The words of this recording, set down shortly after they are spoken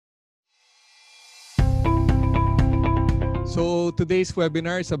So today's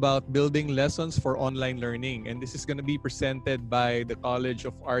webinar is about building lessons for online learning, and this is going to be presented by the College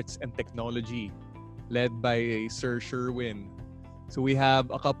of Arts and Technology, led by Sir Sherwin. So we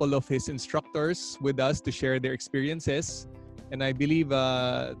have a couple of his instructors with us to share their experiences, and I believe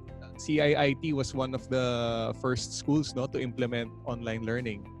CIIT was one of the first schools to implement online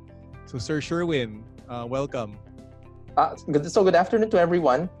learning. So Sir Sherwin, welcome. Good afternoon to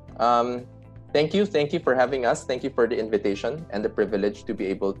everyone. Thank you for having us. Thank you for the invitation and the privilege to be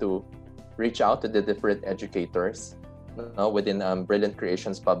able to reach out to the different educators within Brilliant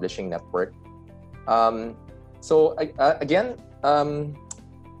Creations Publishing Network. Again,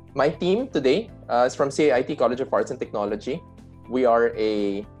 my team today is from CIIT College of Arts and Technology. We are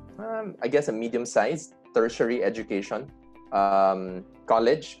a medium-sized tertiary education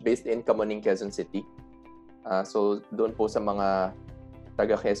college based in Camuning, Quezon City. So doon po sa mga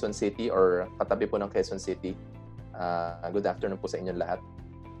taga Quezon City or katabi po ng Quezon City, good afternoon po sa inyong lahat.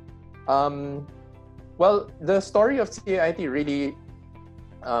 Well, the story of CIIT really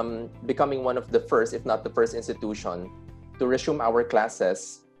becoming one of the first, if not the first institution to resume our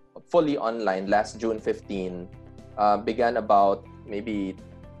classes fully online last June 15 began about maybe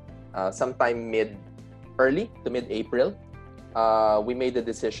sometime early to mid-April. We made the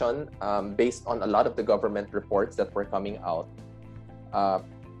decision based on a lot of the government reports that were coming out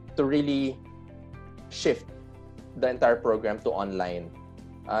to really shift the entire program to online.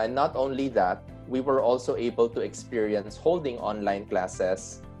 Not only that, we were also able to experience holding online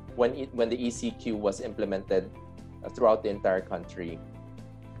classes when the ECQ was implemented throughout the entire country.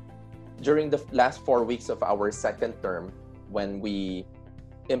 During the last 4 weeks of our second term, when we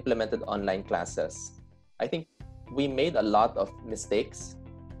implemented online classes, I think we made a lot of mistakes,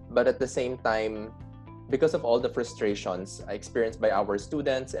 but at the same time, because of all the frustrations experienced by our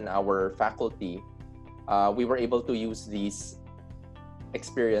students and our faculty, we were able to use these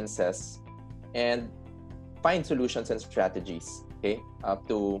experiences and find solutions and strategies,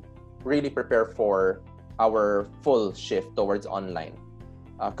 to really prepare for our full shift towards online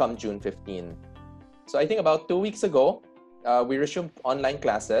come June 15. So I think about 2 weeks ago, we resumed online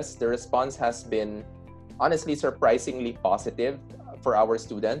classes. The response has been honestly surprisingly positive for our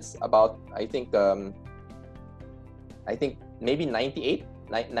students. About I think maybe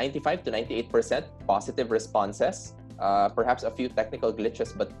 95 to 98% positive responses. Perhaps a few technical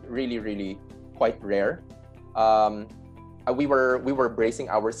glitches, but really quite rare. We were bracing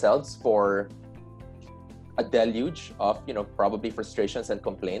ourselves for a deluge of probably frustrations and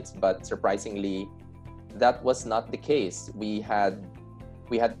complaints, but surprisingly, that was not the case. We had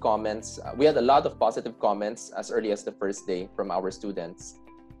comments. We had a lot of positive comments as early as the first day from our students,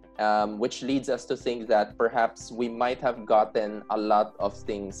 which leads us to think that perhaps we might have gotten a lot of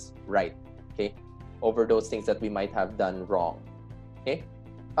things right, over those things that we might have done wrong.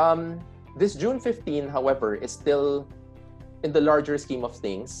 This June 15, however, is still in the larger scheme of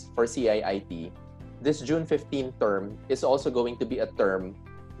things for CIIT. This June 15 term is also going to be a term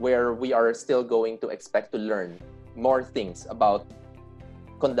where we are still going to expect to learn more things about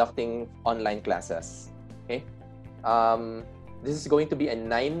conducting online classes. This is going to be a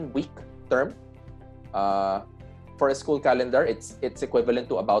 9-week term. For a school calendar, it's equivalent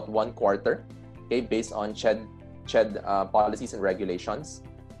to about 1 quarter, based on CHED policies and regulations.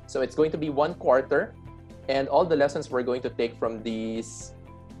 So it's going to be 1 quarter, and all the lessons we're going to take from these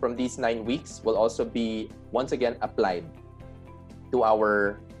 9 weeks will also be once again applied to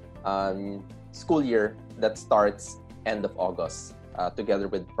our school year that starts end of August, together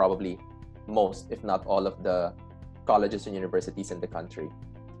with probably most, if not all, of the colleges and universities in the country.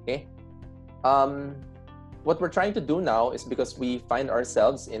 What we're trying to do now is, because we find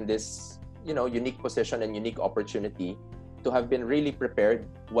ourselves in this unique position and unique opportunity to have been really prepared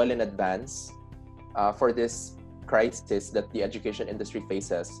well in advance for this crisis that the education industry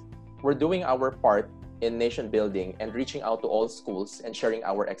faces, we're doing our part in nation building and reaching out to all schools and sharing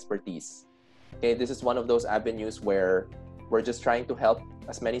our expertise. This is one of those avenues where we're just trying to help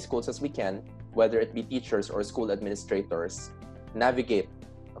as many schools as we can, whether it be teachers or school administrators, navigate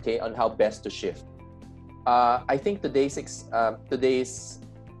on how best to shift. I think today's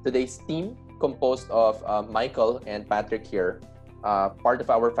team, composed of Michael and Patrick here, part of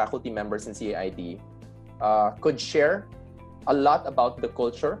our faculty members in CIIT, could share a lot about the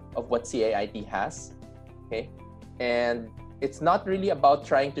culture of what CIIT has. And it's not really about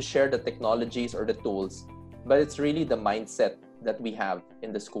trying to share the technologies or the tools, but it's really the mindset that we have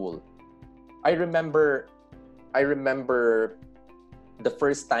in the school. I remember the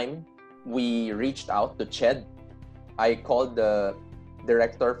first time we reached out to CHED. I called the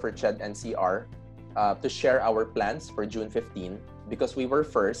director for CHED NCR to share our plans for June 15. Because we were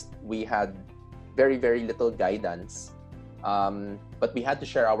first, we had very, very little guidance. But we had to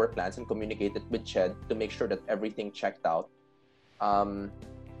share our plans and communicate it with Ched to make sure that everything checked out.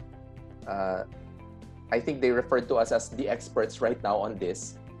 I think they refer to us as the experts right now on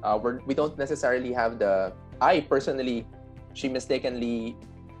this. We don't necessarily have the... I personally, she mistakenly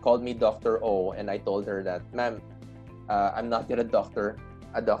called me Dr. O, and I told her that, ma'am, I'm not yet a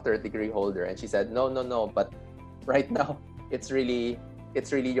doctorate degree holder. And she said, no, but right now, it's really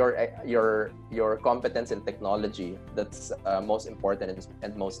your competence in technology that's most important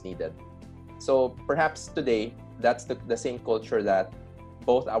and most needed. So perhaps today, that's the same culture that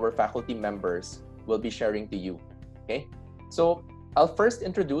both our faculty members will be sharing to you. Okay, so I'll first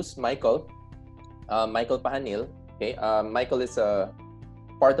introduce Michael Pahanil. Okay, Michael is a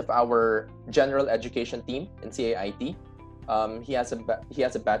part of our general education team in CAIT. He has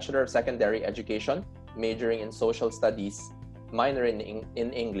a Bachelor of Secondary Education, majoring in Social Studies, minor in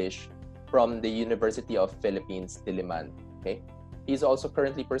English, from the University of Philippines, Diliman. Okay, he's also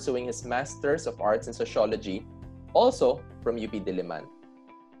currently pursuing his Masters of Arts in Sociology, also from UP Diliman.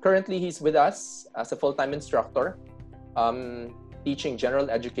 Currently, he's with us as a full-time instructor, teaching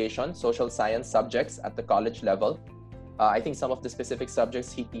general education, social science subjects at the college level. I think some of the specific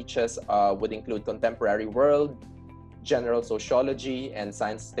subjects he teaches would include contemporary world, general sociology, and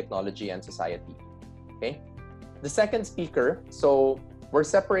science, technology, and society. Okay. The second speaker, so we're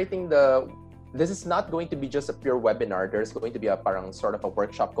separating this is not going to be just a pure webinar. There's going to be a parang sort of a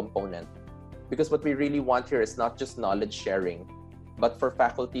workshop component, because what we really want here is not just knowledge sharing, but for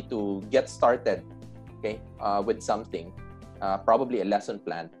faculty to get started, okay, with something, probably a lesson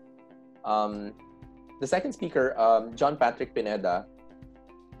plan. The second speaker, John Patrick Pineda,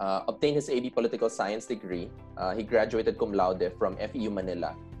 obtained his AB Political Science degree. He graduated cum laude from FEU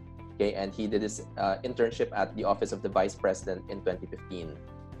Manila. Okay, and he did his internship at the Office of the Vice President in 2015.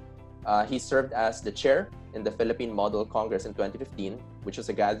 He served as the chair in the Philippine Model Congress in 2015, which was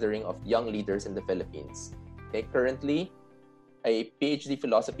a gathering of young leaders in the Philippines. Okay, currently a PhD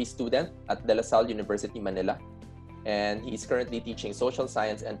philosophy student at De La Salle University, Manila, and he's currently teaching social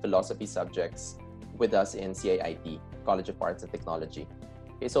science and philosophy subjects with us in CAIT, College of Arts and Technology.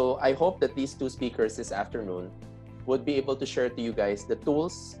 Okay, so I hope that these two speakers this afternoon would be able to share to you guys the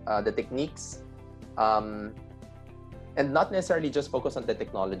tools, the techniques, and not necessarily just focus on the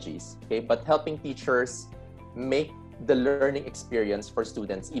technologies, okay, but helping teachers make the learning experience for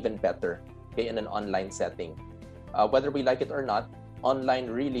students even better, okay, in an online setting. Whether we like it or not, online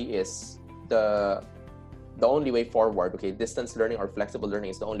really is the only way forward. Okay, distance learning or flexible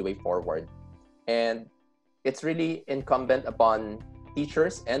learning is the only way forward, and it's really incumbent upon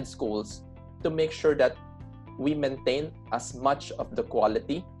teachers and schools to make sure that we maintain as much of the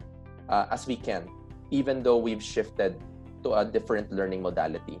quality as we can, even though we've shifted to a different learning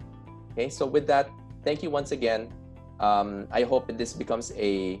modality. Okay, so with that, thank you once again. I hope this becomes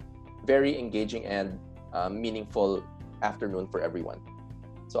a very engaging and meaningful afternoon for everyone.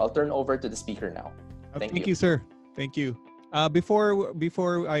 So I'll turn over to the speaker now. Thank you, sir. Thank you.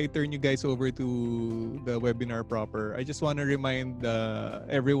 Before I turn you guys over to the webinar proper, I just want to remind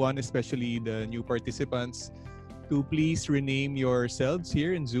everyone, especially the new participants, to please rename yourselves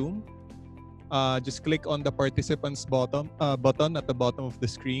here in Zoom. Just click on the participants button at the bottom of the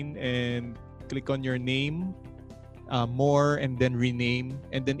screen and click on your name, more, and then rename,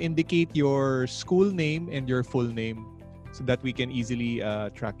 and then indicate your school name and your full name so that we can easily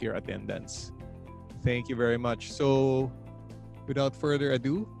track your attendance. Thank you very much. So without further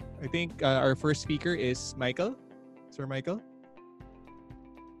ado, I think our first speaker is Michael. Sir Michael.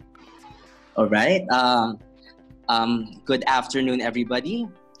 All right. Good afternoon, everybody.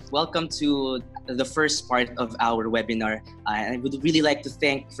 Welcome to the first part of our webinar. I would really like to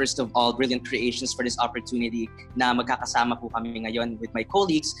thank, first of all, Brilliant Creations for this opportunity na magkakasama po kami ngayon with my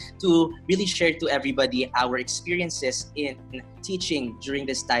colleagues to really share to everybody our experiences in teaching during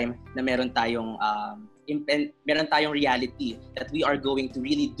this time na meron tayong reality that we are going to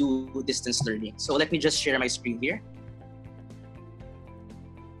really do distance learning. So let me just share my screen here.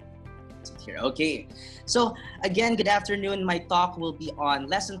 Okay, so again, good afternoon. My talk will be on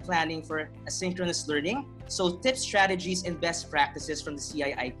lesson planning for asynchronous learning. So tips, strategies, and best practices from the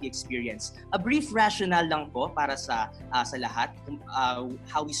CIIT experience. A brief rationale lang po para sa lahat,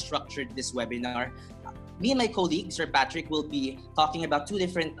 how we structured this webinar. Me and my colleague, Sir Patrick, will be talking about two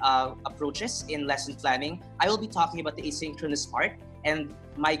different approaches in lesson planning. I will be talking about the asynchronous part, and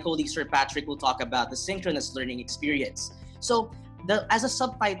my colleague, Sir Patrick, will talk about the synchronous learning experience. So as the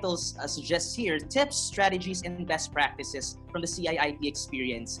subtitles suggests here, tips, strategies, and best practices from the CIIP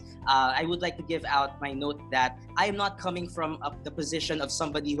experience. I would like to give out my note that I am not coming from the position of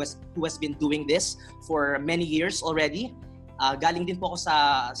somebody who has been doing this for many years already. Galing din po ako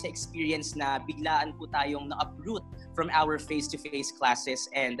sa experience na biglaan po tayong na-uproot from our face-to-face classes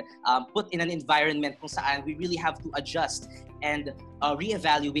and put in an environment kung saan we really have to adjust and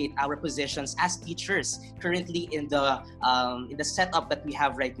reevaluate our positions as teachers currently in the setup that we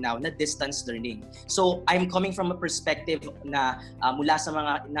have right now na distance learning. So I'm coming from a perspective na mula sa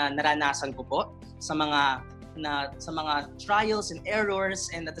mga na naranasan ko po sa mga trials and errors,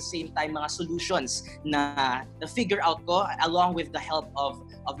 and at the same time mga solutions na figure out ko along with the help of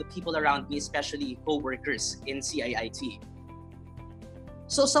the people around me, especially co-workers in CIIT.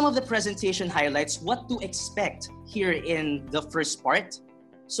 So some of the presentation highlights, what to expect here in the first part.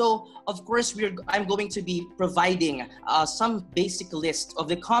 So of course I'm going to be providing some basic list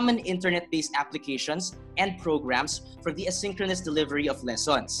of the common internet-based applications and programs for the asynchronous delivery of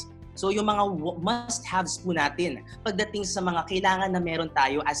lessons. So yung mga must-haves po natin pagdating sa mga kailangan na meron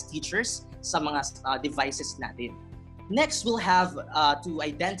tayo as teachers sa mga devices natin. Next, we'll have to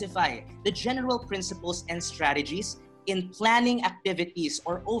identify the general principles and strategies in planning activities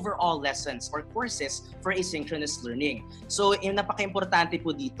or overall lessons or courses for asynchronous learning. So yung napaka-importante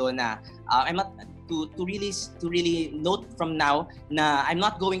po dito na to really note from now na I'm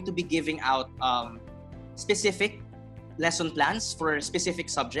not going to be giving out specific lesson plans for specific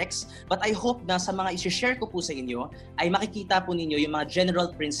subjects, but I hope na sa mga i-share ko po sa inyo ay makikita po ninyo yung mga general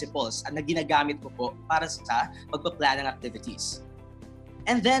principles na ginagamit ko po para sa pagpa-plan ng activities.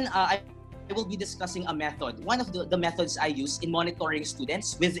 And then I will be discussing a method. One of the methods I use in monitoring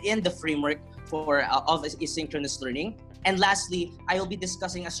students within the framework of asynchronous learning. And lastly, I will be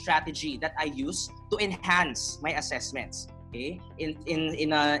discussing a strategy that I use to enhance my assessments, okay, in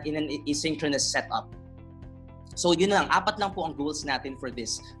an asynchronous setup. So yun lang, apat lang po ang goals natin for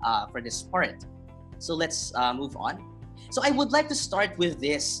this part. So let's move on. So I would like to start with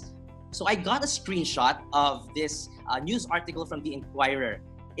this. So I got a screenshot of this news article from the Inquirer.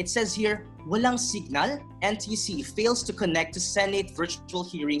 It says here, walang signal, NTC fails to connect to Senate virtual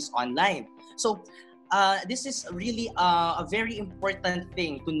hearings online. So this is really a very important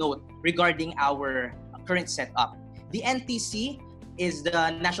thing to note regarding our current setup. The NTC is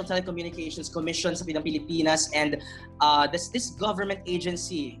the National Telecommunications Commission sa Pilipinas, and this government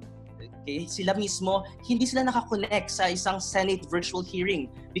agency, okay, sila mismo, hindi sila nakakonect sa isang Senate virtual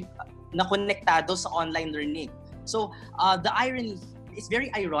hearing na konektado sa online learning. So the irony, it's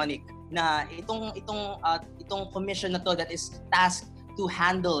very ironic na itong commission na to that is tasked to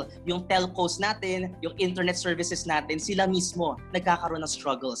handle yung telcos natin, yung internet services natin, sila mismo nagkakaroon ng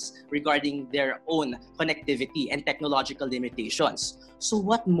struggles regarding their own connectivity and technological limitations. So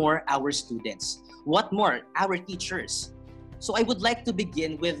what more our students? What more our teachers? So I would like to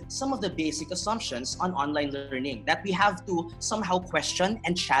begin with some of the basic assumptions on online learning that we have to somehow question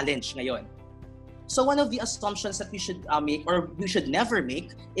and challenge ngayon. So one of the assumptions that we should make, or we should never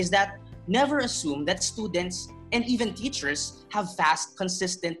make, is that never assume that students and even teachers have fast,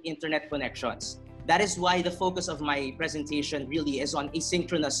 consistent internet connections. That is why the focus of my presentation really is on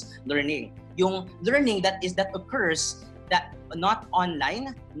asynchronous learning. Yung learning that occurs that not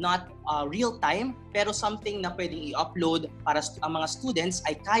online, not real time, pero something na pwedeng i-upload para ang mga students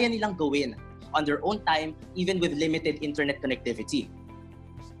ay kaya nilang gawin on their own time, even with limited internet connectivity.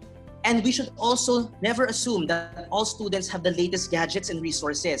 And we should also never assume that all students have the latest gadgets and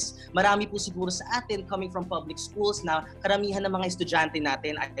resources. Marami po siguro sa atin coming from public schools na karamihan ng mga estudyante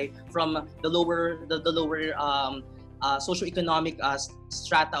natin ay from the lower socioeconomic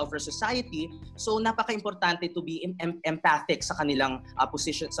strata of our society. So napaka-importante to be empathic sa kanilang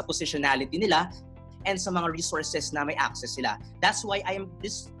positionality nila and sa mga resources na may access sila. That's why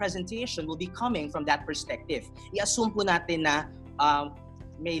this presentation will be coming from that perspective. I-assume po natin na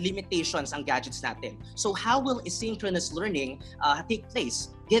may limitations ang gadgets natin. So how will asynchronous learning take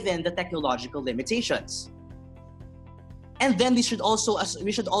place given the technological limitations? And then we should also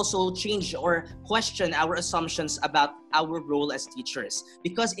change or question our assumptions about our role as teachers,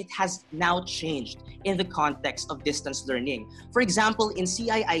 because it has now changed in the context of distance learning. For example, in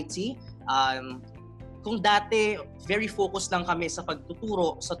CIIT, kung dati very focused lang kami sa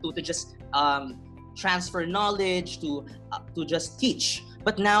pagtuturo, to just transfer knowledge, to just teach.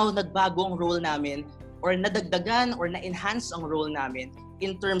 But now, nagbago ang role namin, or nadagdagan or na-enhance ang role namin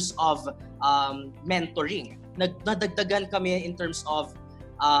in terms of mentoring. Nadagdagan kami in terms of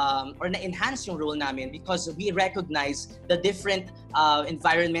or na-enhance yung role namin because we recognize the different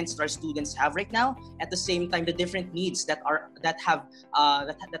environments that our students have right now. At the same time, the different needs that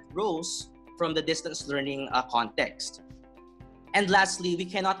rose from the distance learning context. And lastly, we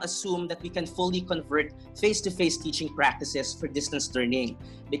cannot assume that we can fully convert face-to-face teaching practices for distance learning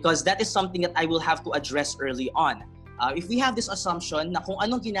because that is something that I will have to address early on. If we have this assumption na kung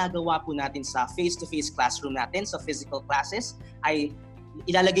anong ginagawa po natin sa face-to-face classroom natin, sa physical classes, ay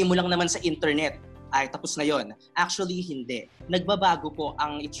ilalagay mo lang naman sa internet, ay tapos na yon. Actually, hindi. Nagbabago po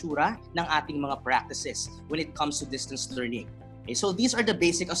ang itsura ng ating mga practices when it comes to distance learning. Okay, so these are the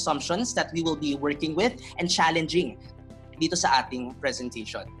basic assumptions that we will be working with and challenging dito sa ating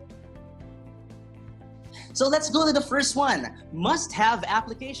presentation. So let's go to the first one. Must-have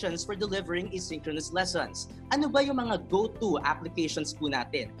applications for delivering asynchronous lessons. Ano ba yung mga go-to applications po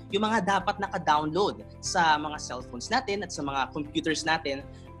natin? Yung mga dapat naka-download sa mga cellphones natin at sa mga computers natin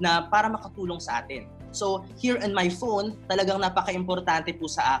na para makatulong sa atin. So here on my phone, talagang napaka-importante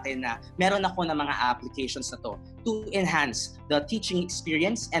po sa akin na meron ako ng mga applications na to enhance the teaching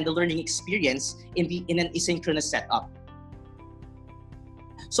experience and the learning experience in an asynchronous setup.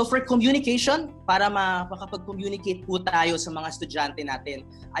 So for communication, para makapag-communicate po tayo sa mga estudyante natin,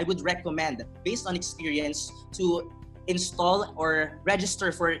 I would recommend, based on experience, to install or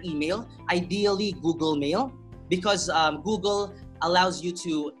register for email, ideally Google Mail, because Google allows you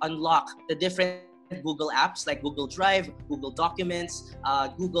to unlock the different Google apps like Google Drive, Google Documents,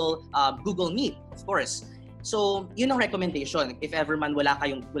 Google Meet, of course. So yun ang recommendation if ever man wala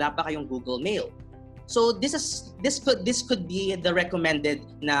pa kayong Google Mail. So this could be the recommended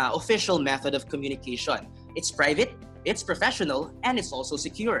na official method of communication. It's private, it's professional, and it's also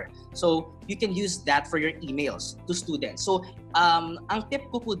secure. So you can use that for your emails to students. So ang tip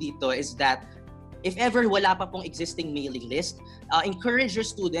ko po dito is that if ever wala pa pong existing mailing list, encourage your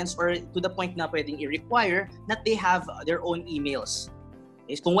students or to the point na pwedeng i-require that they have their own emails.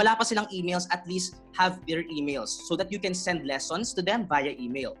 Kung wala pa silang emails, at least have their emails so that you can send lessons to them via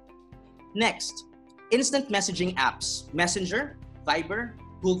email. Next, instant messaging apps, Messenger, Viber,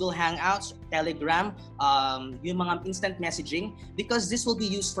 Google Hangouts, Telegram, yung mga instant messaging, because this will be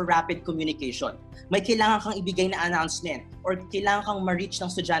used for rapid communication. May kailangan kang ibigay na announcement or kailangan kang ma-reach ng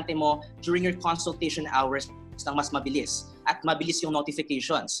estudyante mo during your consultation hours ng mas mabilis at mabilis yung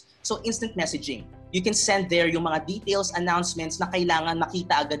notifications. So instant messaging, you can send there yung mga details, announcements na kailangan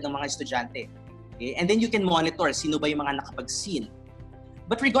makita agad ng mga estudyante. Okay? And then you can monitor sino ba yung mga nakapag-seen.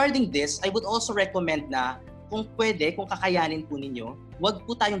 But regarding this, I would also recommend na kung pwede, kung kakayanin po ninyo, wag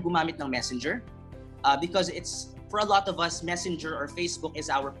po tayong gumamit ng Messenger because it's, for a lot of us, Messenger or Facebook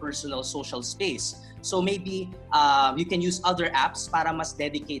is our personal social space. So maybe you can use other apps para mas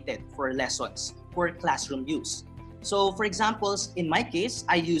dedicated for lessons, for classroom use. So for example, in my case,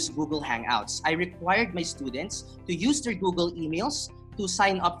 I use Google Hangouts. I required my students to use their Google emails to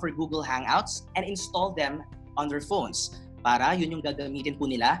sign up for Google Hangouts and install them on their phones. Para yun yung gagamitin po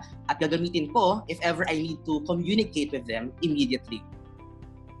nila at gagamitin ko if ever I need to communicate with them immediately.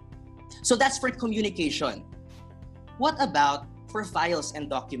 So that's for communication. What about for files and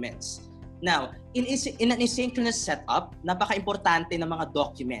documents? Now, in an asynchronous setup, napaka-importante ng mga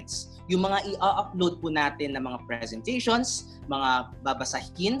documents. Yung mga i-upload po natin ng mga presentations, mga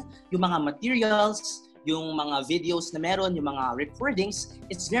babasahin, yung mga materials, yung mga videos na meron, yung mga recordings,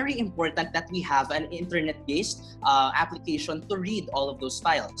 it's very important that we have an internet-based application to read all of those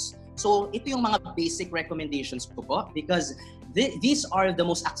files. So ito yung mga basic recommendations ko po because these are the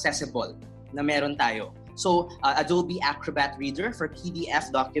most accessible na meron tayo. So Adobe Acrobat Reader for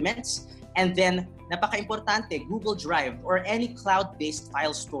PDF documents, and then napaka-importante, Google Drive or any cloud-based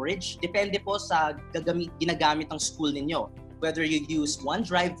file storage, depende po sa ginagamit ng school ninyo. Whether you use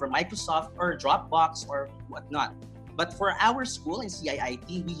OneDrive for Microsoft or Dropbox or whatnot. But for our school in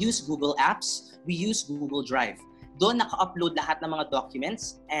CIIT, we use Google Apps, we use Google Drive. Doon naka-upload lahat ng mga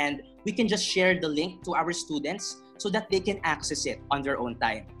documents and we can just share the link to our students so that they can access it on their own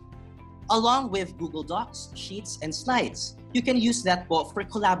time. Along with Google Docs, Sheets, and Slides. You can use that po for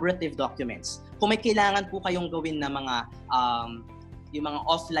collaborative documents. Kung may kailangan po kayong gawin na mga yung mga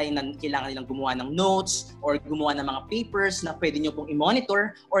offline na kailangan nilang gumawa ng notes or gumawa ng mga papers na pwede nyo pong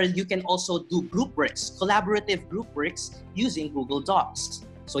i-monitor, or you can also do group works, collaborative group works using Google Docs.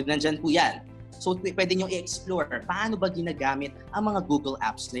 So nandyan po yan. So pwede nyo i-explore paano ba ginagamit ang mga Google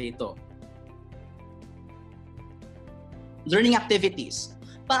Apps na ito. Learning activities.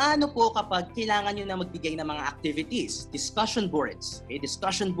 Paano po kapag kailangan nyo na magbigay ng mga activities? Discussion boards. Okay?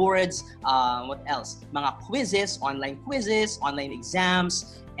 Discussion boards, what else? Mga quizzes, online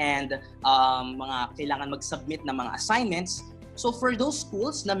exams, and mga kailangan mag-submit ng mga assignments. So for those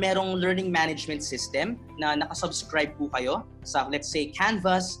schools na merong learning management system na nakasubscribe po kayo sa, let's say,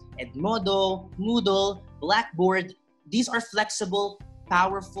 Canvas, Edmodo, Moodle, Blackboard, these are flexible,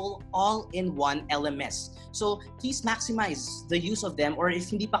 powerful, all-in-one LMS. So please maximize the use of them, or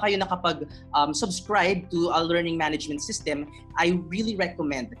if hindi pa kayo nakapag-subscribe to a learning management system, I really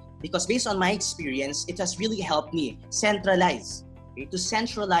recommend, because based on my experience, it has really helped me centralize, to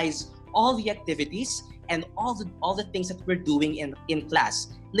centralize all the activities and all the things that we're doing in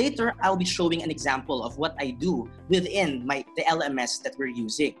class. Later, I'll be showing an example of what I do within the LMS that we're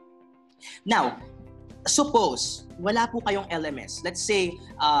using. Now, suppose wala po kayong LMS. Let's say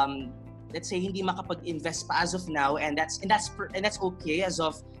hindi makapag-invest pa as of now, and that's okay as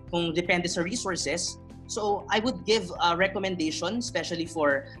of kung depende sa resources. So I would give a recommendation, especially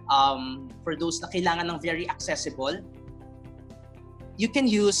for those na kailangan ng very accessible. You can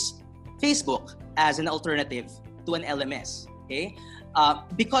use Facebook as an alternative to an LMS. Okay,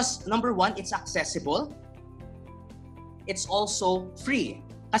 because number one, it's accessible. It's also free.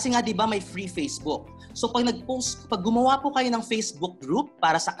 Kasi nga 'di ba may free Facebook. So pag gumawa po kayo ng Facebook group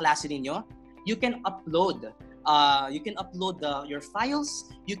para sa klase ninyo, you can upload your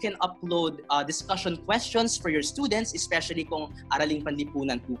files, you can upload discussion questions for your students, especially kung araling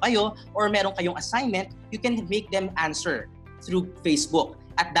panlipunan po kayo or meron kayong assignment, you can make them answer through Facebook.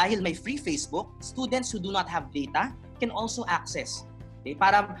 At dahil may free Facebook, students who do not have data can also access. Okay?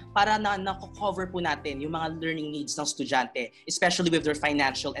 Para na-cover po natin yung mga learning needs ng estudyante, especially with their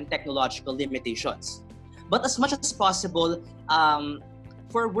financial and technological limitations. But as much as possible,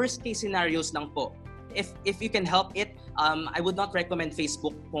 for worst case scenarios lang po, if you can help it, I would not recommend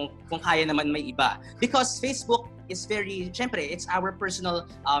Facebook kung kaya naman may iba. Because Facebook is syempre, it's our personal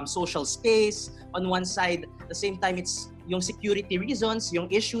social space on one side. At the same time, it's yung security reasons, yung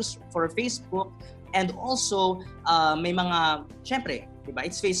issues for Facebook, and also may mga, syempre, diba?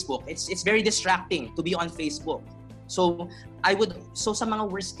 It's Facebook. It's very distracting to be on Facebook. So sa mga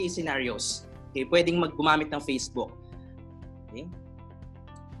worst case scenarios, okay, pwedeng gumamit ng Facebook. Okay?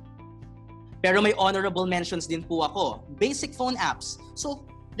 Pero may honorable mentions din po ako. Basic phone apps. So,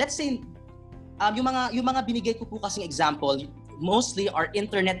 let's say, yung mga binigay ko po kasing example, mostly are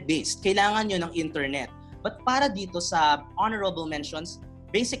internet-based. Kailangan nyo ng internet. But para dito sa honorable mentions,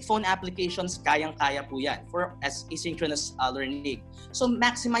 basic phone applications, kayang-kaya po yan as asynchronous learning. So,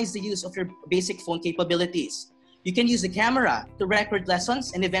 maximize the use of your basic phone capabilities. You can use the camera to record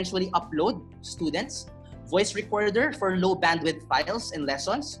lessons and eventually upload students. Voice recorder for low bandwidth files and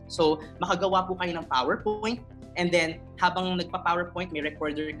lessons. So, makagawa po kayo ng PowerPoint, and then habang nagpa-PowerPoint, may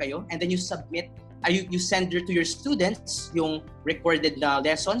recorder kayo, and then you submit, you send to your students yung recorded na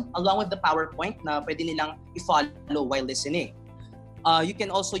lesson along with the PowerPoint na pwede nilang i-follow while listening. You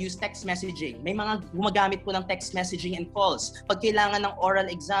can also use text messaging. May mga gumagamit po ng text messaging and calls. Pag kailangan ng oral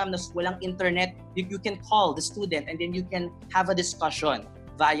exam na walang internet, you can call the student and then you can have a discussion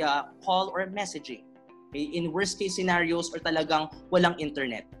via call or messaging. Okay, in worst case scenarios or talagang walang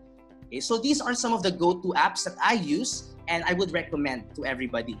internet. Okay, so these are some of the go-to apps that I use and I would recommend to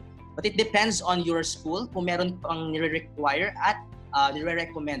everybody. But it depends on your school kung meron pang nire-require at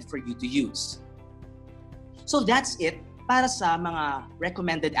nire-recommend for you to use. So that's it para sa mga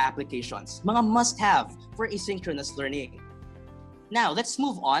recommended applications, mga must-have for asynchronous learning. Now, let's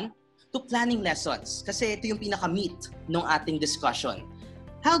move on to planning lessons kasi ito yung pinaka-meat ng ating discussion.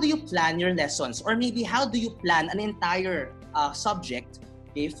 How do you plan your lessons? Or maybe how do you plan an entire subject,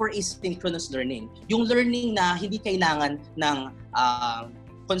 okay, for asynchronous learning? Yung learning na hindi kailangan ng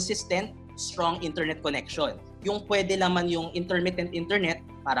consistent, strong internet connection. Yung pwede naman yung intermittent internet,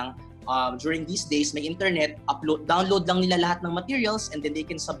 parang during these days may internet, download lang nila lahat ng materials and then they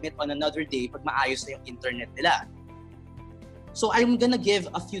can submit on another day pag maayos na yung internet nila. So I'm gonna give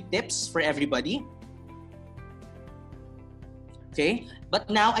a few tips for everybody. Okay?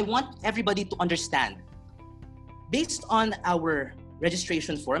 But now I want everybody to understand. Based on our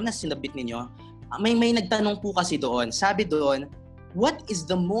registration form na sinabit ninyo, may nagtanong po kasi doon. Sabi doon, what is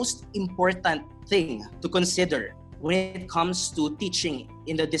the most important thing to consider when it comes to teaching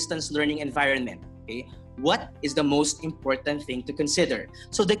in the distance learning environment? Okay? What is the most important thing to consider?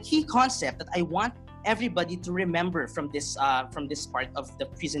 So the key concept that I want everybody to remember from this part of the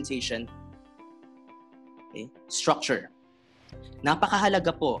presentation, okay? Structure.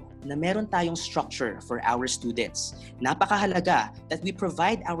 Napakahalaga po na meron tayong structure for our students. Napakahalaga that we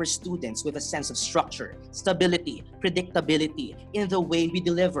provide our students with a sense of structure, stability, predictability in the way we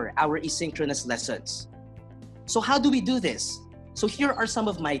deliver our asynchronous lessons. So how do we do this? So here are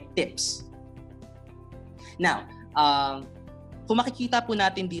some of my tips. Now, kung makikita po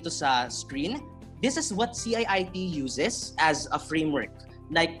natin dito sa screen, This is what CIIT uses as a framework.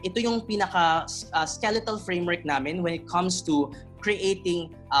 Like, ito yung pinaka skeletal framework namin when it comes to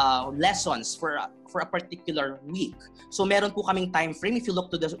creating lessons for a particular week. So meron po kaming time frame. If you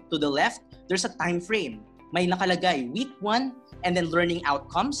look to the left, there's a time frame. May nakalagay week 1 and then learning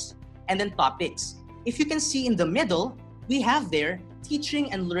outcomes and then topics. If you can see in the middle, we have there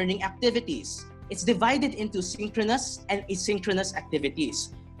teaching and learning activities. It's divided into synchronous and asynchronous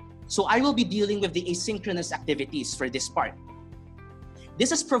activities. So I will be dealing with the asynchronous activities for this part.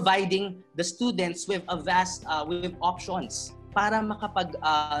 This is providing the students with a vast with options para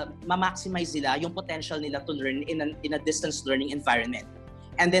ma-maximize nila yung potential nila to learn in a distance learning environment.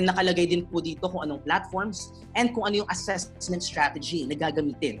 And then nakalagay din po dito kung anong platforms and kung ano yung assessment strategy na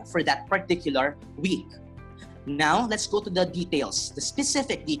gagamitin for that particular week. Now, let's go to the details, the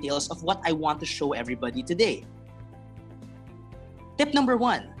specific details of what I want to show everybody today. Tip number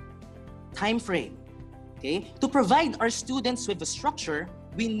 1, time frame. Okay? To provide our students with a structure,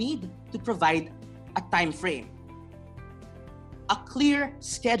 we need to provide a time frame. A clear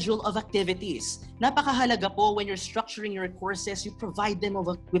schedule of activities. Napakahalaga po when you're structuring your courses, you provide them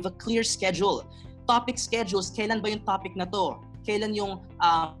with a clear schedule. Topic schedules, kailan ba yung topic na to? Kailan yung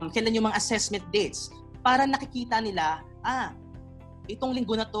mga assessment dates? Para nakikita nila, itong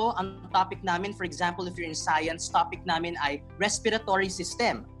linggo na to, ang topic namin, for example, if you're in science, topic namin ay respiratory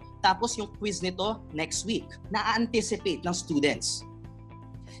system. Tapos yung quiz nito, next week. Na-anticipate ng students.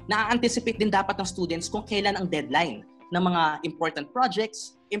 Na-anticipate din dapat ng students kung kailan ang deadline ng mga important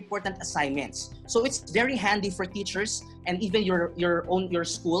projects, important assignments. So it's very handy for teachers and even your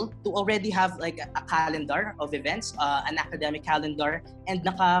school to already have like a calendar of events, an academic calendar, and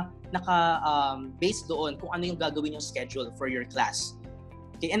based doon kung ano yung gagawin yung schedule for your class.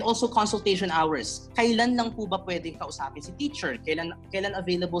 Okay, and also consultation hours. Kailan lang po ba pwedeng kausapin si teacher? Kailan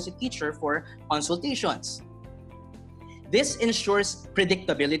available si teacher for consultations? This ensures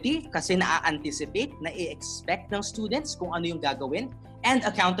predictability kasi na-anticipate, na-expect ng students kung ano yung gagawin, and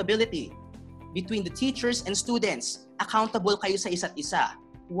accountability between the teachers and students. Accountable kayo sa isa't isa.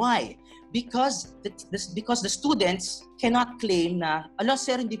 Why? Because the students cannot claim na, ala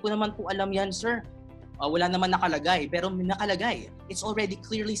sir, hindi ko naman po alam yan sir. Wala naman nakalagay, pero nakalagay. It's already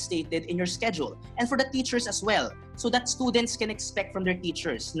clearly stated in your schedule. And for the teachers as well, so that students can expect from their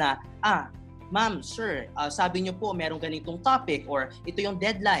teachers na, ma'am, sir, sabi niyo po merong ganitong topic or ito yung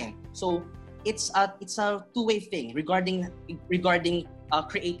deadline. So it's a two-way thing regarding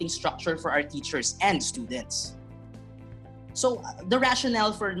creating structure for our teachers and students. So the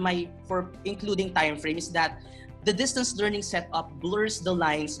rationale for including time frame is that the distance learning setup blurs the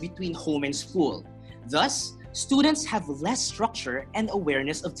lines between home and school. Thus, students have less structure and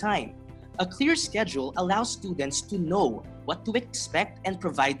awareness of time. A clear schedule allows students to know what to expect and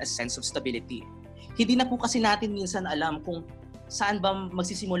provide a sense of stability. Hindi na po kasi natin minsan alam kung saan ba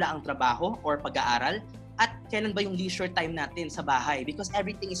magsisimula ang trabaho or pag-aaral at kailan ba yung leisure time natin sa bahay because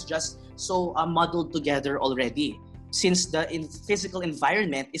everything is just so muddled together already. Since the physical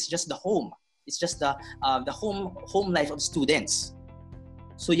environment is just the home. It's just the home life of students.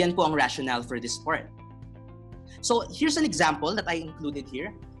 So yan po ang rationale for this part. So here's an example that I included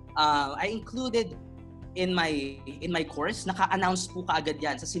here. I included in my course, naka-announce po kaagad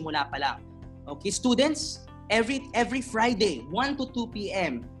yan sa simula pa lang. Okay, students, every Friday, 1 to 2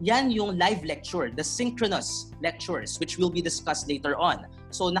 p.m., yan yung live lecture, the synchronous lectures, which will be discussed later on.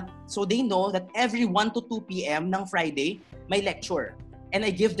 So they know that every 1 to 2 p.m. ng Friday, may lecture. And I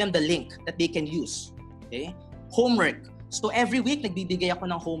give them the link that they can use. Okay? Homework. So every week, nagbibigay ako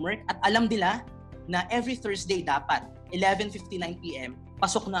ng homework at alam nila na every Thursday dapat, 11:59 p.m.,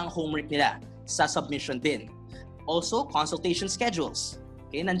 pasok na ang homework nila sa submission din. Also, consultation schedules.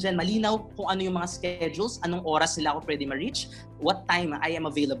 Okay, nandyan malinaw kung ano yung mga schedules, anong oras nila ako pwede ma-reach, what time I am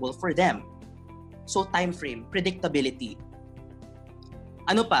available for them. So, time frame, predictability.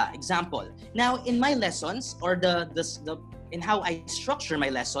 Ano pa? Example. Now, in my lessons or in how I structure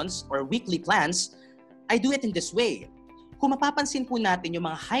my lessons or weekly plans, I do it in this way. Kung mapapansin po natin yung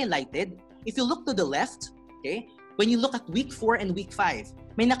mga highlighted, if you look to the left, okay, when you look at week 4 and week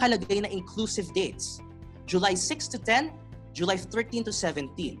 5, may nakalagay na inclusive dates. July 6 to 10, July 13 to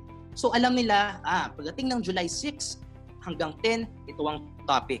 17. So alam nila, pagdating ng July 6 hanggang 10, ito ang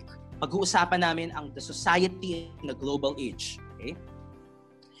topic. Pag-uusapan namin ang the society in the global age. Okay?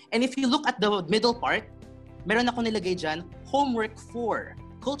 And if you look at the middle part, meron ako nilagay dyan, homework 4,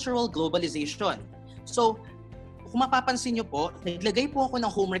 cultural globalization. So, kung mapapansin nyo po, naglagay po ako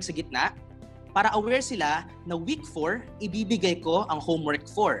ng homework sa gitna para aware sila na week 4, ibibigay ko ang homework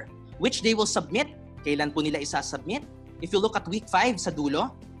 4, which they will submit. Kailan po nila isasubmit? If you look at week 5 sa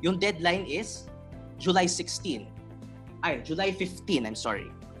dulo, yung deadline is July 16. July 15, I'm sorry.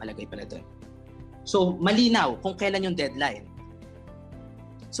 Malagay pala doon. So, malinaw kung kailan yung deadline.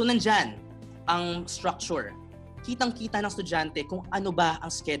 So, nandyan ang structure. Kitang-kita ng estudyante kung ano ba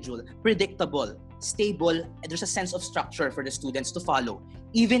ang schedule. Predictable, stable, and there's a sense of structure for the students to follow,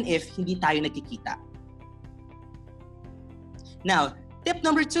 even if hindi tayo nagkikita. Now, tip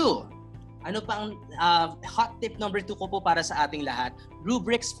number 2. Ano pang hot tip number 2 ko po para sa ating lahat?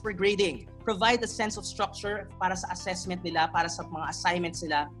 Rubrics for grading. Provide a sense of structure para sa assessment nila, para sa mga assignments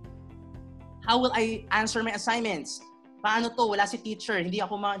nila. How will I answer my assignments? Paano to? Wala si teacher. Hindi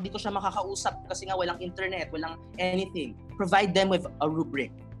ko siya makakausap kasi nga walang internet, walang anything. Provide them with a rubric.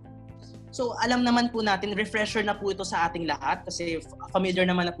 So, alam naman po natin, refresher na po ito sa ating lahat kasi familiar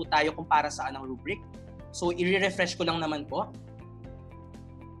naman na po tayo kung para saan ang rubric. So, i-refresh ko lang naman po.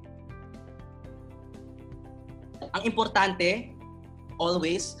 Ang importante,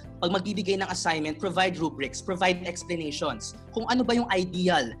 always, pag magbibigay ng assignment, provide rubrics, provide explanations. Kung ano ba yung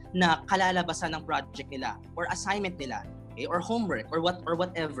ideal na kalalabasan ng project nila or assignment nila, okay, or homework or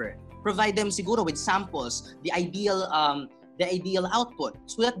whatever. Provide them siguro with samples, the ideal output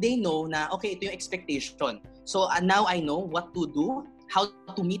so that they know na okay, ito yung expectation. So now I know what to do, how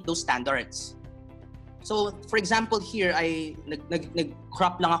to meet those standards. So for example here,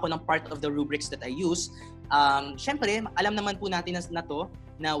 nag-crop lang ako ng part of the rubrics that I use. Syempre, alam naman po natin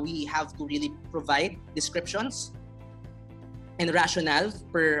na we have to really provide descriptions and rationale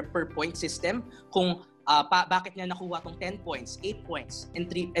per point system kung bakit niya nakuha tong 10 points, 8 points, and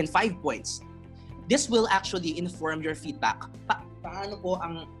 5 points. This will actually inform your feedback. Paano po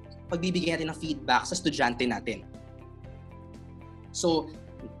ang pagbibigay natin ng feedback sa estudyante natin? So,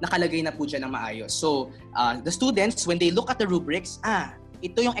 nakalagay na po dyan ng maayos. So, the students, when they look at the rubrics,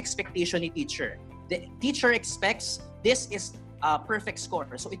 ito yung expectation ni teacher. The teacher expects this is a perfect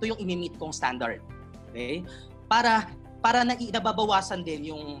score. So ito yung imi-meet kong standard. Okay? Para nababawasan din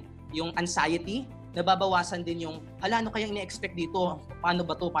yung anxiety, nababawasan din yung ano kaya ini-expect dito? Paano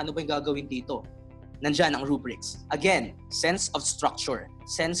ba yung gagawin dito? Nandiyan ang rubrics. Again, sense of structure,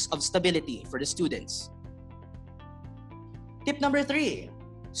 sense of stability for the students. Tip number 3,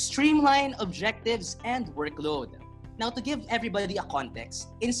 streamline objectives and workload. Now, to give everybody a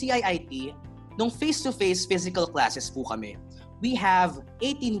context, in CIIT, nung face-to-face physical classes po kami, we have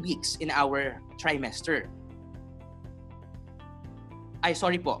 18 weeks in our trimester.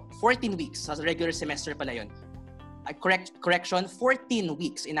 14 weeks. Sa regular semester pala yun. Correction, 14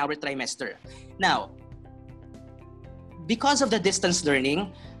 weeks in our trimester. Now, because of the distance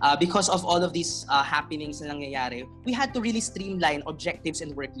learning, because of all of these happenings na nangyayari, we had to really streamline objectives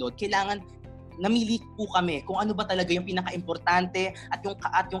and workload. Kailangan namili po kami kung ano ba talaga yung pinaka-importante at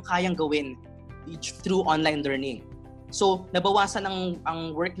yung kayang gawin through online learning. So, nabawasan ang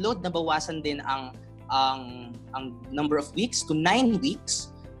workload, nabawasan din ang number of weeks to 9 weeks.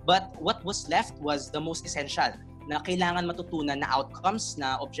 But what was left was the most essential na kailangan matutunan na outcomes,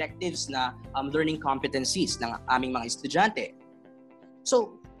 na objectives, na learning competencies ng aming mga estudyante.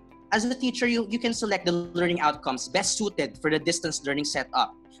 So, as a teacher, you can select the learning outcomes best suited for the distance learning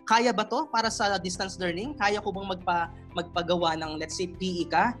setup. Kaya ba to para sa distance learning? Kaya ko bang magpagawa ng, let's say, PE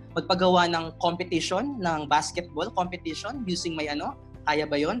ka? Magpagawa ng competition, ng basketball competition using my Kaya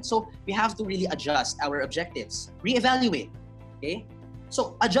ba yon? So, we have to really adjust our objectives. Reevaluate. Okay?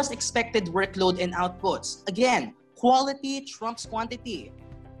 So, adjust expected workload and outputs. Again, quality trumps quantity.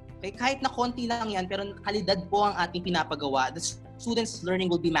 Okay? Kahit na konti lang yan, pero kalidad po ang ating pinapagawa, the students' learning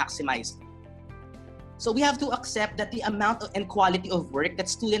will be maximized. So we have to accept that the amount and quality of work that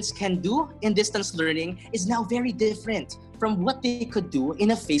students can do in distance learning is now very different from what they could do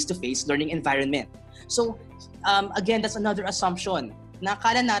in a face-to-face learning environment. So again, that's another assumption.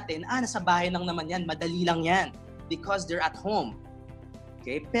 Nakala natin, nasa bahay lang naman yan, madali lang yan because they're at home.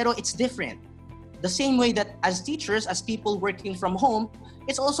 Okay? Pero it's different. The same way that as teachers, as people working from home,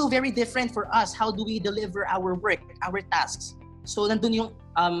 it's also very different for us. How do we deliver our work, our tasks? So nandun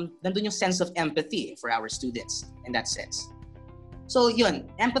yung sense of empathy for our students in that sense. So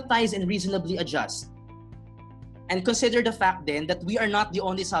yun, empathize and reasonably adjust. And consider the fact then that we are not the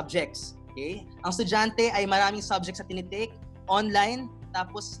only subjects. Okay? Ang estudyante ay maraming subjects na tinitake online,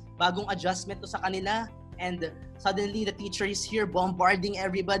 tapos bagong adjustment to sa kanila, and suddenly the teacher is here bombarding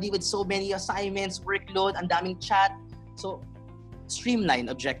everybody with so many assignments, workload, ang daming chat. So streamline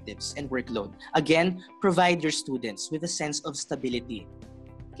objectives and workload. Again, provide your students with a sense of stability.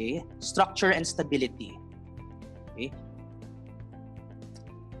 Okay? Structure and stability. Okay?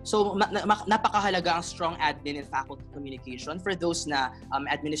 So, napakahalaga ang strong admin and faculty communication for those na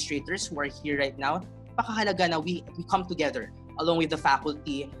administrators who are here right now. Napakahalaga na we come together along with the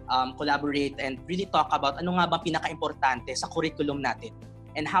faculty, collaborate and really talk about ano nga ba pinaka-importante sa curriculum natin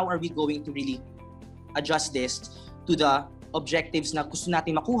and how are we going to really adjust this to the objectives na gusto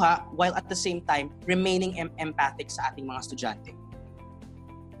natin makuha while at the same time remaining empathic sa ating mga estudyante.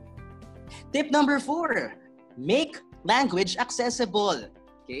 Tip number 4, make language accessible.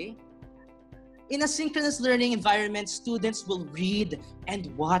 Okay? In a synchronous learning environment, students will read and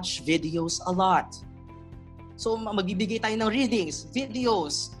watch videos a lot. So magbibigay tayo ng readings,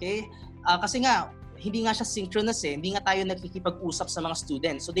 videos, okay? Kasi nga, hindi nga siya synchronous eh. Hindi nga tayo nakikipag-usap sa mga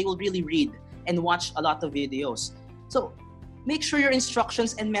students. So they will really read and watch a lot of videos. So make sure your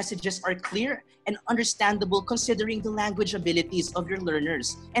instructions and messages are clear and understandable considering the language abilities of your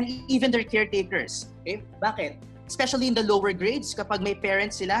learners and even their caretakers. Okay? Bakit? Especially in the lower grades, kapag may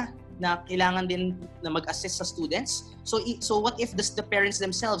parents sila na kailangan din na mag-assist sa students. So what if the parents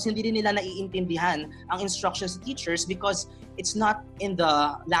themselves, hindi din nila naiintindihan ang instructions of teachers because it's not in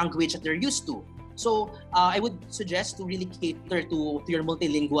the language that they're used to. So I would suggest to really cater to your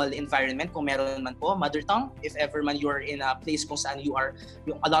multilingual environment kung meron man po, mother tongue. If ever man you're in a place kung saan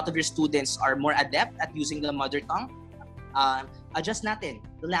a lot of your students are more adept at using the mother tongue, adjust natin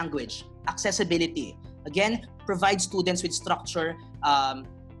the language, accessibility. Again, provide students with structure,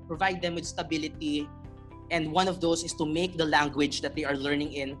 provide them with stability, and one of those is to make the language that they are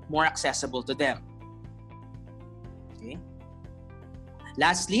learning in more accessible to them. Okay.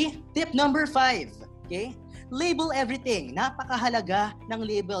 Lastly, tip number 5. Okay, label everything. Napakahalaga ng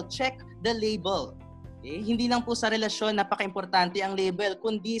label. Check the label. Okay? Hindi lang po sa relasyon napaka-importante ang label,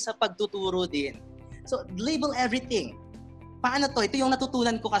 kundi sa pagtuturo din. So, label everything. Paano to? Ito yung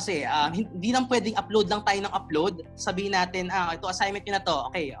natutunan ko kasi. Hindi lang pwedeng upload lang tayo ng upload. Sabihin natin, ito assignment nyo na to.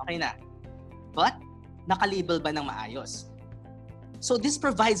 Okay na. But, nakalabel ba ng maayos? So this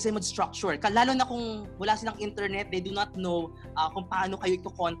provides them with structure. Lalo na kung wala silang internet, they do not know kung paano kayo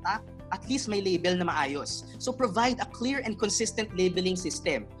i-contact, at least may label na maayos. So provide a clear and consistent labeling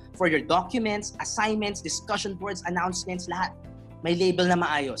system for your documents, assignments, discussion boards, announcements, lahat. May label na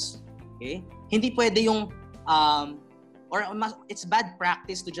maayos. Okay? Hindi pwede yung it's bad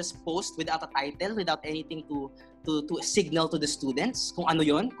practice to just post without a title, without anything to signal to the students kung ano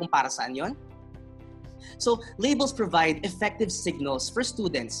yon, kung para saan yon. So labels provide effective signals for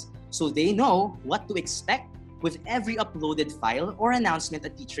students so they know what to expect with every uploaded file or announcement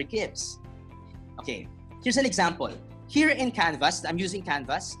a teacher gives. Okay, here's an example. Here in Canvas, I'm using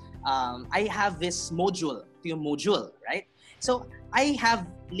Canvas, I have this module, right? So I have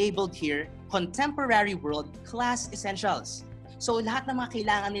labeled here Contemporary World Class Essentials. So lahat ng mga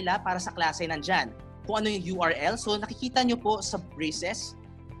kailangan nila para sa klase nandyan. Kung ano yung URL, so nakikita nyo po sa braces,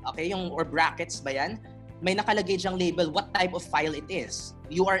 okay, or brackets ba yan? May nakalagay diyang label what type of file it is,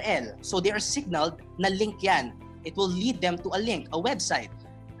 URL. So they are signaled na link yan. It will lead them to a link, a website.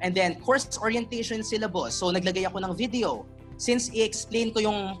 And then course orientation syllabus. So naglagay ako ng video. Since i-explain ko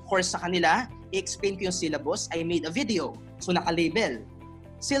yung course sa kanila, i-explain ko yung syllabus, I made a video. So nakalabel.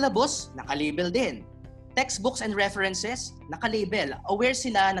 Syllabus, nakalabel din. Textbooks and references, nakalabel. Aware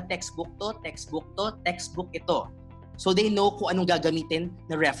sila na textbook to, textbook ito. So they know kung anong gagamitin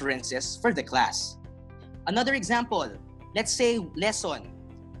na references for the class. Another example, let's say lesson.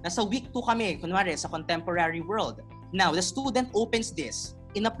 Nasa week 2 kami, kunwari sa Contemporary World. Now, the student opens this.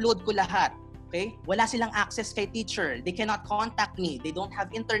 In-upload ko lahat. Okay? Wala silang access kay teacher. They cannot contact me. They don't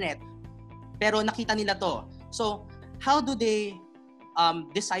have internet. Pero nakita nila to. So, how do they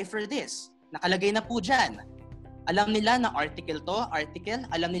decipher this? Nakalagay na po dyan. Alam nila na article.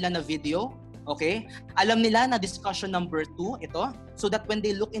 Alam nila na video. Okay? Alam nila na discussion number 2, ito. So that when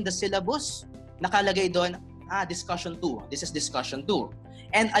they look in the syllabus, nakalagay doon, discussion 2. This is discussion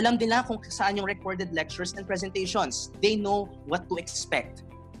 2. And alam nila kung saan yung recorded lectures and presentations. They know what to expect.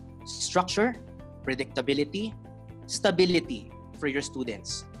 Structure, predictability, stability for your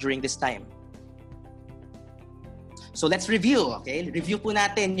students during this time. So let's review, okay? Review po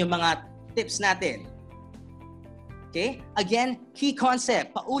natin yung mga tips natin. Okay? Again, key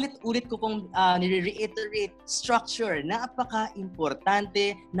concept. Paulit-ulit ko pong nire-reiterate structure.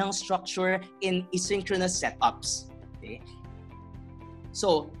 Napaka-importante ng structure in asynchronous setups. Okay?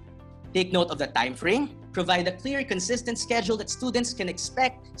 So, take note of the time frame. Provide a clear, consistent schedule that students can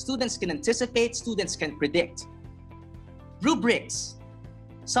expect, students can anticipate, students can predict. Rubrics.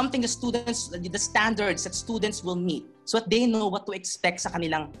 Something the standards that students will meet so that they know what to expect sa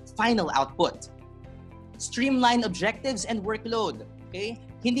kanilang final output. Streamline objectives and workload. Okay?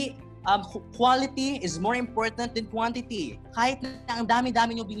 Hindi, quality is more important than quantity. Kahit na ang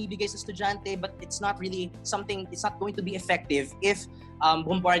dami-dami nyo binibigay sa estudyante, but it's not going to be effective if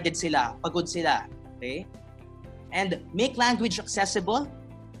bombarded sila, pagod sila. Okay? And make language accessible.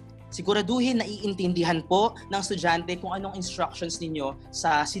 Siguraduhin na iintindihan po ng estudyante kung anong instructions ninyo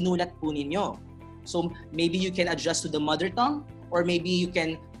sa sinulat po ninyo. So maybe you can adjust to the mother tongue, or maybe you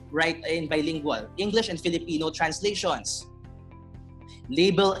can write in bilingual, English and Filipino translations.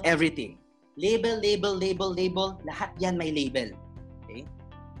 Label everything. Label, label, label, label. Lahat yan may label. Okay?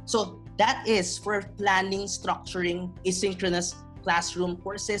 So that is for planning, structuring asynchronous classroom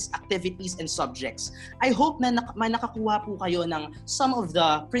courses, activities, and subjects. I hope na nakakuha po kayo ng some of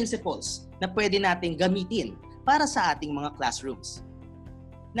the principles na pwede nating gamitin para sa ating mga classrooms.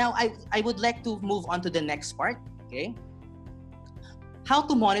 Now, I would like to move on to the next part. Okay? How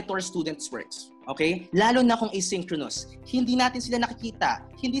to monitor students' works. Okay? Lalo na kung asynchronous. Hindi natin sila nakikita.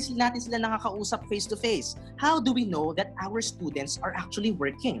 Hindi natin sila nakakausap face-to-face. How do we know that our students are actually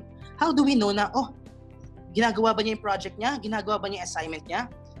working? How do we know na, ginagawa ba niya yung project niya? Ginagawa ba niya yung assignment niya?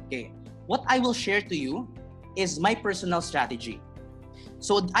 Okay. What I will share to you is my personal strategy.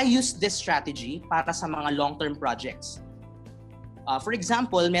 So I use this strategy para sa mga long-term projects. For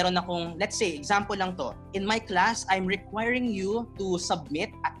example, meron akong, let's say, example lang to. In my class, I'm requiring you to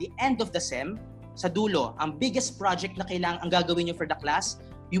submit at the end of the SEM, sa dulo, ang biggest project na ang gagawin nyo for the class,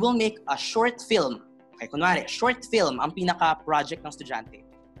 you will make a short film. Okay, kunwari, short film ang pinaka-project ng estudyante.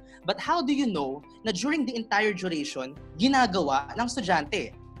 But how do you know na during the entire duration, ginagawa ng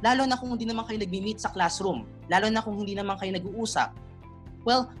estudyante? Lalo na kung hindi naman kayo nag-meet sa classroom. Lalo na kung hindi naman kayo nag-uusap.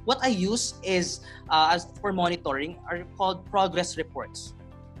 Well, what I use is, for monitoring, are called progress reports.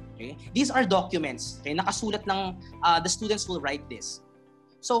 Okay? These are documents. Okay? Nakasulat ng, the students will write this.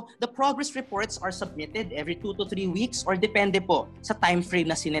 So, the progress reports are submitted every 2 to 3 weeks or depende po sa time frame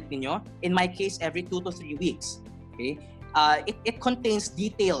na sinet ninyo. In my case, every 2 to 3 weeks. Okay? It contains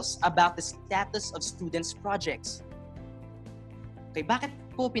details about the status of students' projects. Okay, bakit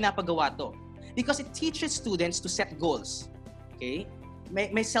po pinapagawa to? Because it teaches students to set goals. Okay?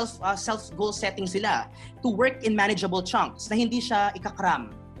 May self goal setting sila to work in manageable chunks na hindi siya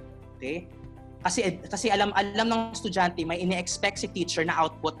ikakram. Okay? Kasi alam ng estudyante may ine-expect si teacher na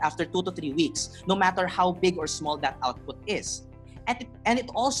output after 2 to 3 weeks, no matter how big or small that output is. And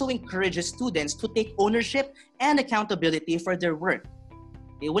it also encourages students to take ownership and accountability for their work.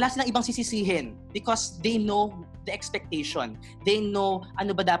 Okay? Wala silang ibang sisisihin because they know the expectation. They know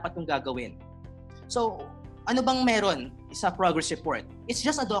ano ba dapat yung gagawin. So, ano bang meron sa progress report? It's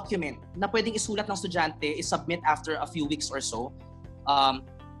just a document na pwedeng isulat ng estudyante, i-submit after a few weeks or so.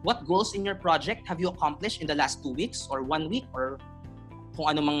 What goals in your project have you accomplished in the last 2 weeks or 1 week or kung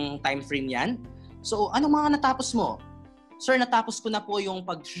ano mang time frame yan? So, ano mga natapos mo? Sir, natapos ko na po yung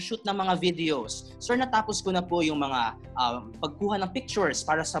pag-shoot ng mga videos. Sir, natapos ko na po yung mga pagkuha ng pictures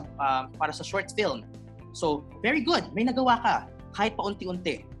para sa short film. So, very good. May nagawa ka kahit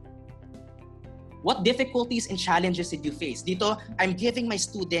paunti-unti. What difficulties and challenges did you face? Dito, I'm giving my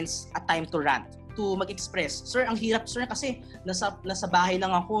students a time to rant, to mag-express. Sir, ang hirap, sir, kasi nasa bahay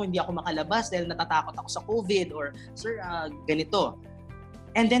lang ako, hindi ako makalabas dahil natatakot ako sa COVID, or sir, ganito.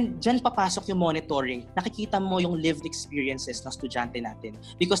 And then, dyan papasok yung monitoring. Nakikita mo yung lived experiences ng estudyante natin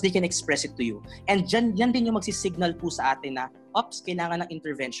because they can express it to you. And yan din yung magsisignal po sa atin na, kailangan ng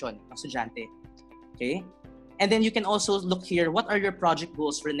intervention ng estudyante. Okay? And then you can also look here, what are your project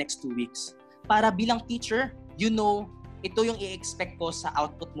goals for the next 2 weeks? Para bilang teacher, you know, ito yung i-expect ko sa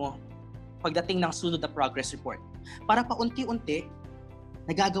output mo pagdating ng sunod na progress report. Para paunti-unti,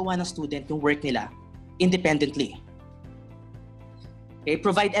 nagagawa ng student yung work nila independently. Okay,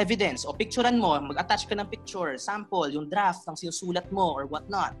 provide evidence o picturean mo, mag-attach ka ng picture, sample, yung draft ng sinusulat mo or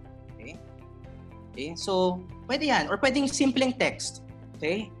whatnot. Okay? Okay, so pwede yan. Or pwedeng simpleng text.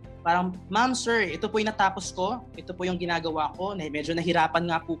 Okay? Parang, ma'am, sir, ito po yung natapos ko, ito po yung ginagawa ko, medyo nahirapan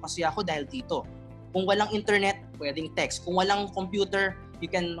nga po kasi ako dahil dito. Kung walang internet, pwedeng text. Kung walang computer, you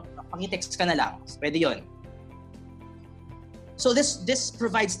can pang-text ka na lang. Pwede yon. So this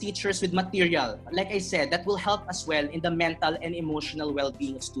provides teachers with material, like I said, that will help as well in the mental and emotional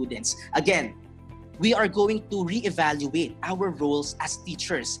well-being of students. Again, we are going to reevaluate our roles as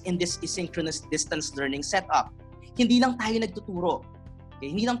teachers in this asynchronous distance learning setup. Hindi lang tayo nagtuturo.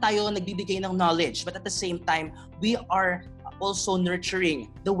 Okay? Hindi lang tayo nagbibigay ng knowledge, but at the same time, we are also nurturing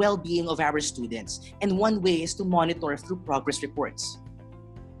the well-being of our students. And one way is to monitor through progress reports.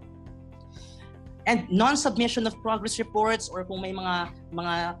 And non-submission of progress reports or kung may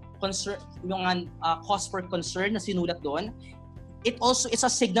mga concern, yung cause for concern na sinulat doon, it's a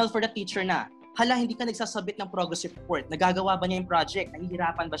signal for the teacher na, hala, hindi ka nagsasubmit ng progress report. Nagagawa ba niya yung project?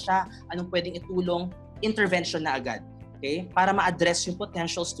 Nahihirapan ba siya? Anong pwedeng itulong? Intervention na agad. Okay? Para ma-address yung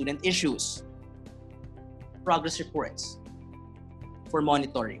potential student issues. Progress reports for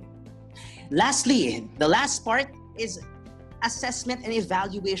monitoring. Lastly, the last part is assessment and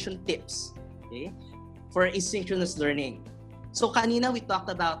evaluation tips, okay, for asynchronous learning. So kanina we talked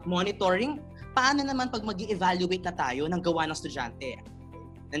about monitoring. Paano naman pag mag-evaluate na tayo ng gawa ng estudyante?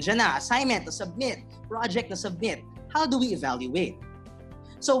 Nandiyan na, assignment na submit, project na submit. How do we evaluate?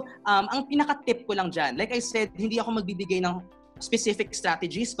 So, ang pinaka-tip ko lang dyan, like I said, hindi ako magbibigay ng specific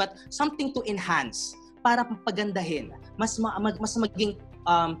strategies, but something to enhance para pagandahin, mas maging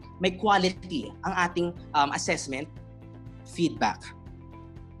may quality ang ating assessment, feedback.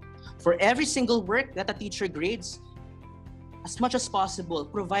 For every single work that a teacher grades, as much as possible,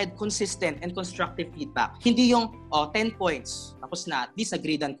 provide consistent and constructive feedback. Hindi yung 10 points, tapos na, at least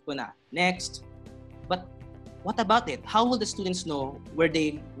nagradean ko na. Next. But what about it? How will the students know where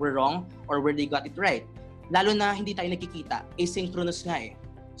they were wrong or where they got it right? Lalo na hindi tayo nakikita. Asynchronous nga eh.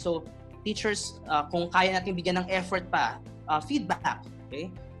 So, teachers, kung kaya natin bigyan ng effort pa, feedback.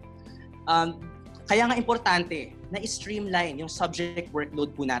 Okay? Kaya nga importante na i-streamline yung subject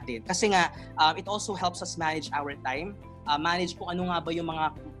workload po natin. Kasi nga, it also helps us manage our time, manage kung ano nga ba yung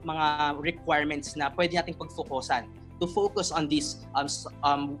mga requirements na pwede nating pag-focusan to focus on these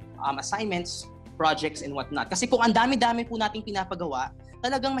assignments, projects, and whatnot. Kasi kung ang dami-dami po nating pinapagawa,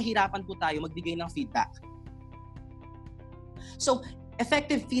 talagang mahirapan po tayo magbigay ng feedback. So,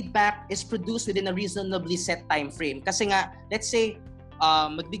 effective feedback is produced within a reasonably set time frame. Kasi nga, let's say,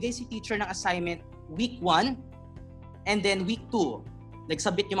 magbigay si teacher ng assignment week 1 and then week 2,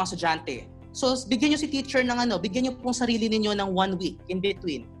 nagsubmit yung mga estudyante. So, bigyan nyo si teacher ng bigyan nyo pong sarili ninyo ng 1 week in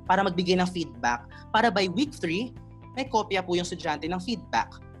between para magbigay ng feedback. Para by week 3, may kopya po yung estudyante ng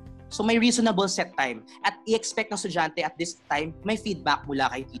feedback. So, may reasonable set time. At i-expect ng estudyante at this time, may feedback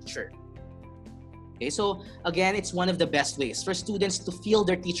mula kay teacher. Okay, so again, it's one of the best ways for students to feel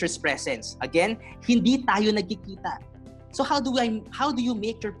their teacher's presence. Again, hindi tayo nagkikita. So how do you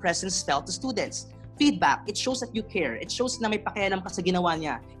make your presence felt to students? Feedback, it shows that you care. It shows na may pakialam ka sa ginawa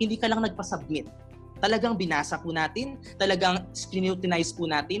niya. Hindi ka lang nagpa-submit. Talagang binasa po natin, talagang scrutinize po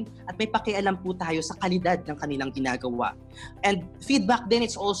natin, at may pakialam po tayo sa kalidad ng kanilang ginagawa. And feedback din,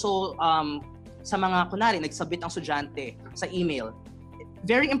 it's also sa mga, kunwari, nagsubmit ang estudyante sa email.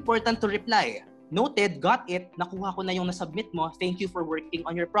 Very important to reply. Noted, got it, nakuha ko na yung nasubmit mo, thank you for working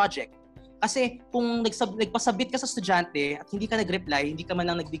on your project. Kasi kung nagpasubmit ka sa estudyante at hindi ka nag-reply, hindi ka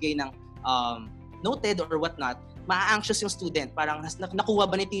man lang nagbigay ng noted or whatnot, ma-anxious yung student. Parang nakuha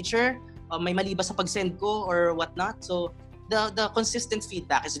ba ni teacher? May mali ba sa pag-send ko or whatnot? So the consistent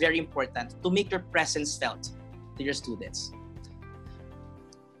feedback is very important to make your presence felt to your students.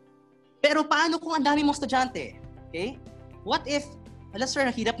 Pero paano kung ang dami mong estudyante? Okay? What if, sir,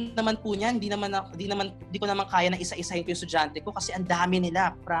 hirap naman po niyan, hindi ko naman kaya na isa-isahin ko yung estudyante ko kasi ang dami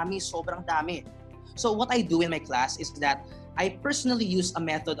nila, promise, sobrang dami. So what I do in my class is that I personally use a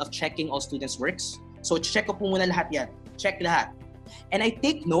method of checking all students' works. So check ko po muna lahat yan. Check lahat. And I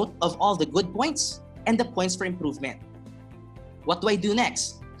take note of all the good points and the points for improvement. What do I do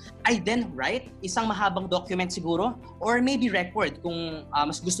next? I then write isang mahabang document siguro or maybe record kung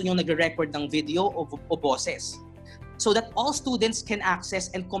mas gusto nyo nagre-record ng video o boses, so that all students can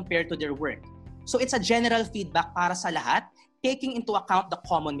access and compare to their work. So it's a general feedback para sa lahat, taking into account the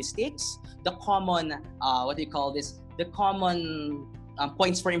common mistakes, the common, the common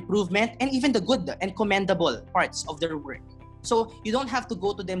points for improvement, and even the good and commendable parts of their work. So you don't have to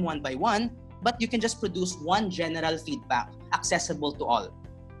go to them one by one, but you can just produce one general feedback accessible to all.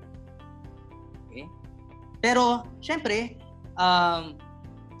 Okay? Pero, syempre,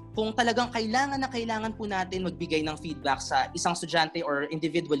 kung talagang kailangan po natin magbigay ng feedback sa isang estudyante or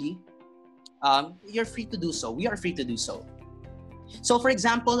individually, you're free to do so. We are free to do so. So, for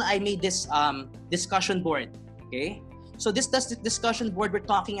example, I made this discussion board. Okay? So, this discussion board, we're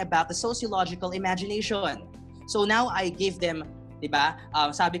talking about the sociological imagination. So, now I gave them, diba,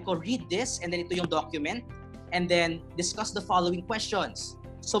 sabi ko, read this, and then ito yung document, and then discuss the following questions.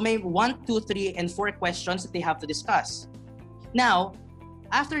 So, may 1, 2, 3, and 4 questions that they have to discuss. Now,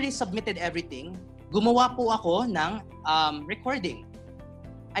 after they submitted everything, gumawa po ako ng recording.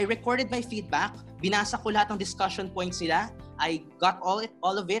 I recorded my feedback, binasa ko lahat ng discussion points nila, I got all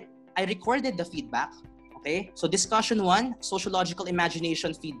of it, I recorded the feedback. Okay? So discussion 1, sociological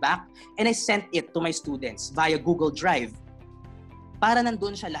imagination feedback, and I sent it to my students via Google Drive. Para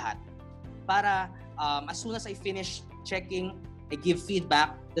nandun siya lahat. Para as soon as I finish checking, I give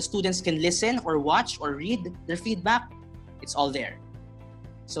feedback, the students can listen or watch or read their feedback. It's all there.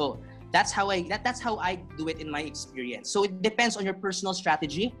 So that's how I do it in my experience. So it depends on your personal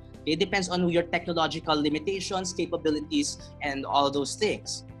strategy. It depends on your technological limitations, capabilities, and all those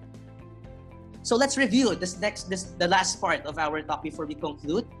things. So let's review the last part of our talk before we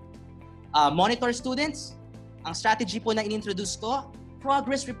conclude. Monitor students, Ang strategy po na in-introduce ko,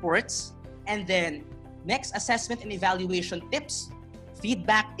 progress reports, and then next, assessment and evaluation tips.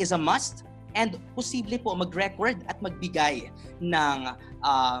 Feedback is a must, and posible po mag-record at magbigay ng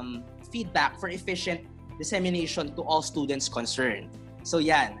feedback for efficient dissemination to all students concerned. So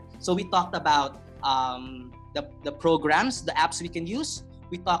yan. So we talked about the programs, the apps we can use.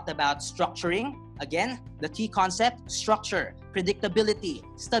 We talked about structuring. Again, the key concept, structure, predictability,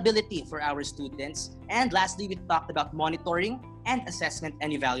 stability for our students. And lastly, we talked about monitoring and assessment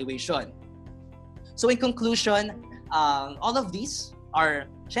and evaluation. So in conclusion, all of these are,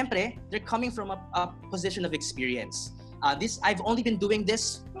 syempre, they're coming from a position of experience. I've only been doing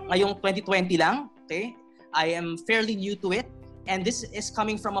this ngayong 2020 lang, okay? I am fairly new to it. And this is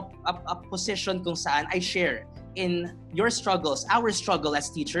coming from a position kung saan I share in your struggles, our struggle as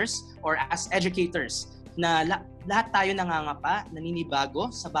teachers or as educators, na lahat tayo nangangapa,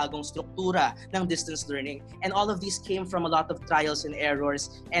 naninibago sa bagong struktura ng distance learning. And all of these came from a lot of trials and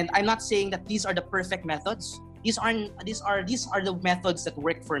errors. And I'm not saying that these are the perfect methods. These are the methods that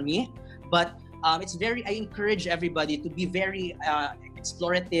work for me. But I encourage everybody to be very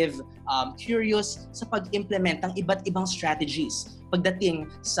explorative, curious sa pag-implement ng iba't ibang strategies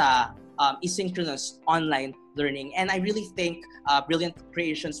pagdating sa asynchronous online learning. And I really thank Brilliant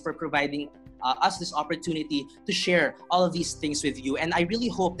Creations for providing us this opportunity to share all of these things with you. And I really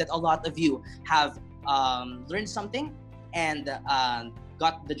hope that a lot of you have learned something and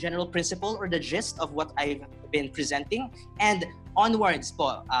got the general principle or the gist of what I've been presenting. And onwards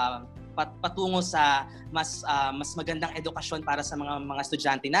po, patungo sa mas magandang edukasyon para sa mga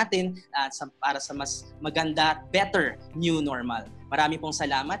estudyante natin at para sa mas maganda, better new normal. Marami pong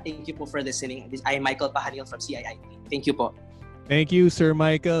salamat. Thank you po for listening. I am Michael Pahanil from CIIT. Thank you po. Thank you, Sir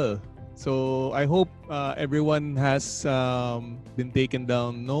Michael. So I hope everyone has been taking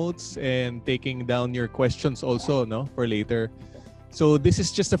down notes and taking down your questions also, no, for later. So this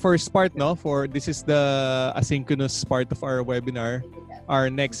is just the first part, no? This is the asynchronous part of our webinar. Our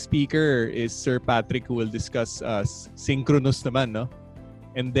next speaker is Sir Patrick, who will discuss synchronous naman, no?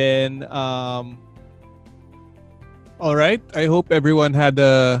 And then, all right. I hope everyone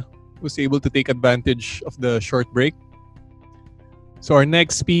was able to take advantage of the short break. So our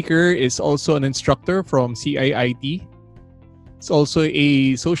next speaker is also an instructor from CIIT. It's also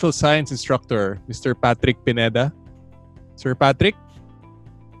a social science instructor, Mr. Patrick Pineda. Sir Patrick?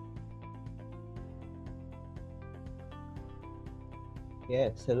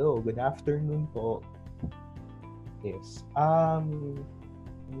 Yes, hello. Good afternoon po. Yes. Can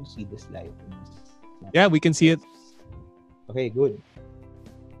you see the slide? Yeah, we can see it. Okay, good.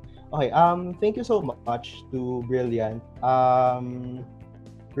 Okay, thank you so much to Brilliant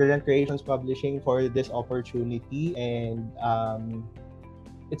Creations Publishing for this opportunity, and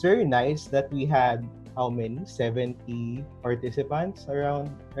it's very nice that we had how many 70 participants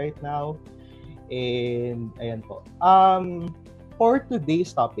around right now, and ayan po. For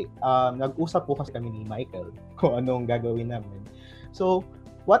today's topic, nag-usap po kasi kami ni Michael kung anong gagawin namin. So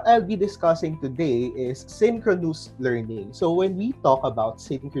what I'll be discussing today is synchronous learning. So when we talk about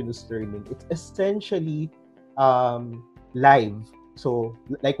synchronous learning, it's essentially live. So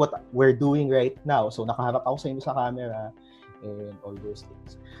like what we're doing right now. So nakaharap ako sa inyo sa camera and all those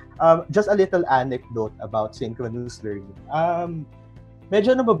things. Just a little anecdote about synchronous learning.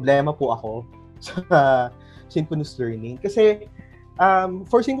 Medyo na problema po ako sa synchronous learning kasi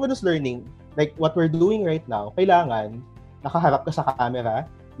for synchronous learning, like what we're doing right now, kailangan nakaharap ka sa camera,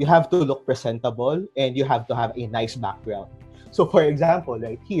 you have to look presentable, and you have to have a nice background. So for example,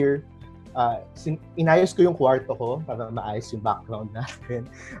 like here, inayos ko yung kwarto ko para maayos yung background natin.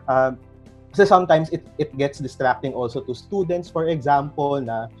 Kasi sometimes it gets distracting also to students, for example,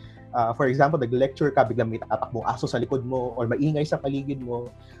 nag-lecture ka, biglang may tatakbong aso sa likod mo or maingay sa paligid mo.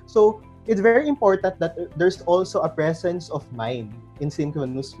 So it's very important that there's also a presence of mind in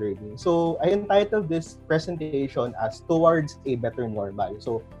synchronous learning. So I entitled this presentation as Towards a Better Normal.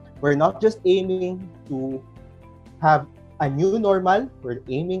 So we're not just aiming to have a new normal, we're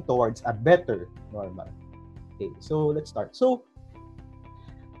aiming towards a better normal. Okay, so let's start. So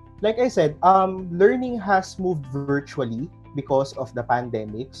like I said, learning has moved virtually because of the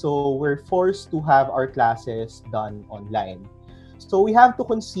pandemic. So we're forced to have our classes done online. So we have to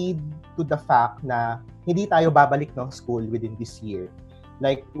concede to the fact na hindi tayo babalik ng school within this year.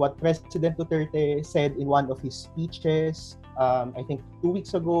 Like what President Duterte said in one of his speeches, I think 2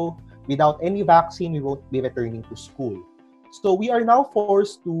 weeks ago, without any vaccine, we won't be returning to school. So we are now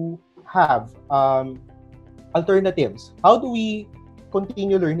forced to have alternatives. How do we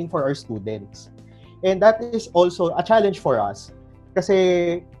continue learning for our students? And that is also a challenge for us.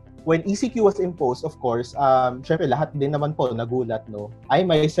 Kasi when ECQ was imposed, of course, syempre lahat din naman po nagulat, no? I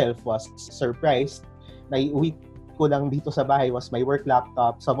myself was surprised. Naiuwi ko lang dito sa bahay was my work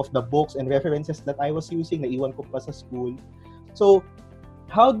laptop, some of the books and references that I was using, naiwan ko pa sa school. So,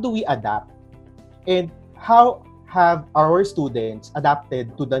 how do we adapt? And how have our students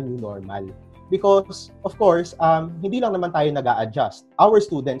adapted to the new normal? Because, of course, hindi lang naman tayo nag-a-adjust. Our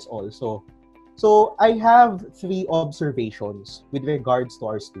students also. So, I have 3 observations with regards to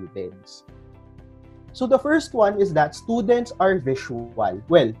our students. So, the first one is that students are visual.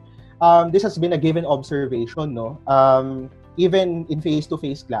 Well, this has been a given observation, no? Even in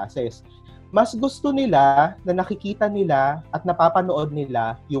face-to-face classes. Mas gusto nila na nakikita nila at napapanood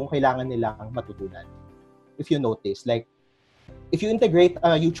nila yung kailangan nilang matutunan. If you notice, like, if you integrate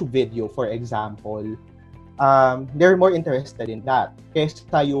a YouTube video, for example, they're more interested in that kaysa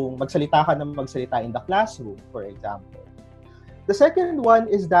yung magsalita ka ng magsalita in the classroom, for example. The second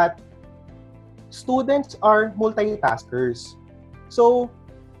one is that students are multitaskers. So,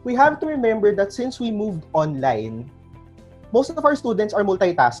 we have to remember that since we moved online, most of our students are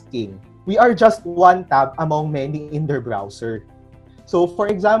multitasking. We are just one tab among many in their browser. So, for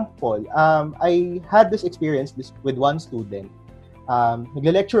example, I had this experience with one student.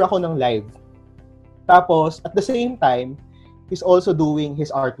 Nagle-lecture ako ng live. Tapos, at the same time, he's also doing his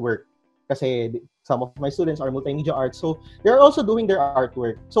artwork. Kasi some of my students are multimedia arts, so they're also doing their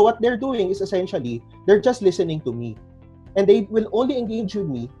artwork. So what they're doing is essentially, they're just listening to me. And they will only engage with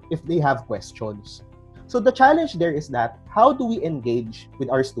me if they have questions. So the challenge there is that, how do we engage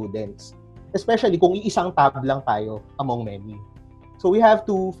with our students? Especially kung iisang tab lang tayo among many. So we have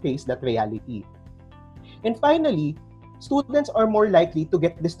to face that reality. And finally, students are more likely to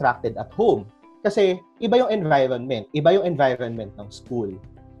get distracted at home. Kasi iba yung environment ng school.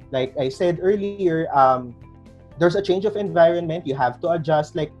 Like I said earlier, there's a change of environment, you have to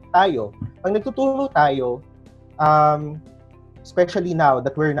adjust. Like tayo, pag nagtuturo tayo, especially now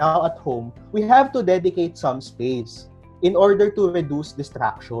that we're now at home, we have to dedicate some space in order to reduce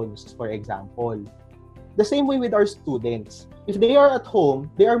distractions, for example. The same way with our students. If they are at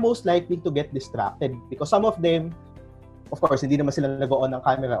home, they are most likely to get distracted because some of them, of course, hindi naman sila nag-on ng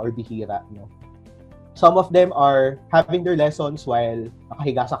camera or bihira, no? Some of them are having their lessons while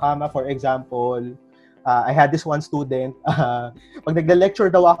nakahiga sa kama, for example. I had this one student, pag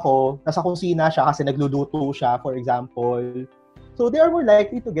nagla-lecture daw ako, nasa kusina siya kasi nagluluto siya, for example. So they are more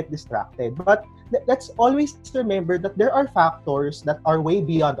likely to get distracted. But let's always remember that there are factors that are way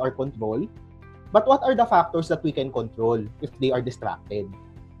beyond our control. But what are the factors that we can control if they are distracted?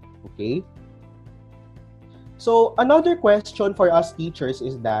 Okay? So another question for us teachers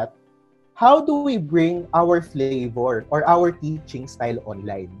is that, how do we bring our flavor or our teaching style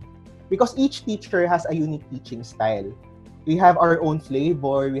online? Because each teacher has a unique teaching style. We have our own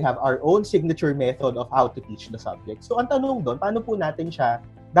flavor, we have our own signature method of how to teach the subject. So ang tanong doon, paano po natin siya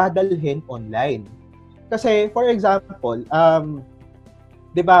dadalhin online? Kasi, for example,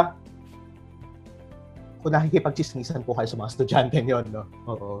 di ba, kung nakikipag-chismisan po kayo sa mga estudyante nyo, no?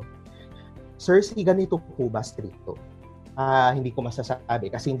 Oo. Sir, si ganito po ba stricto? Hindi ko masasabi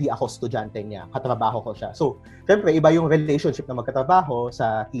kasi hindi ako estudyante niya, katrabaho ko siya. So, syempre, iba yung relationship na magkatrabaho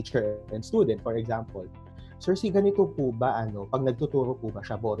sa teacher and student, for example. Sir, si ganito po ba, pag nagtuturo po ba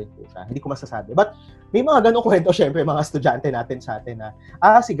siya, boring po siya? Hindi ko masasabi. But, may mga ganong kwento, syempre, mga estudyante natin sa atin na,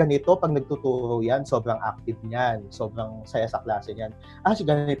 si ganito, pag nagtuturo yan, sobrang active niyan, sobrang saya sa klase niyan. Si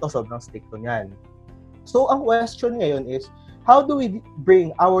ganito, sobrang stricto niyan. So, ang question ngayon is, how do we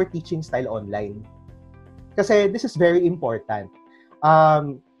bring our teaching style online? Kasi this is very important.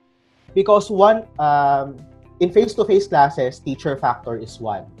 Because in face-to-face classes, teacher factor is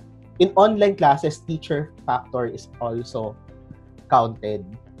one. In online classes, teacher factor is also counted.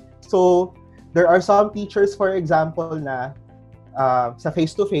 So, there are some teachers, for example, na sa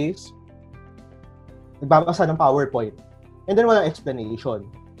face-to-face, nagbabasa ng PowerPoint. And then walang explanation.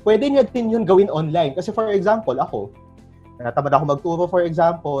 Pwede niya din yun gawin online. Kasi for example, ako, natamad ako magturo, for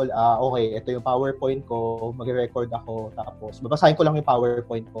example, okay, ito yung PowerPoint ko, mag-record ako, tapos babasahin ko lang yung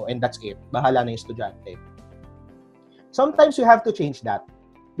PowerPoint ko, and that's it. Bahala na yung estudyante. Sometimes we have to change that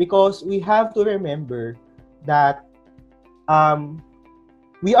because we have to remember that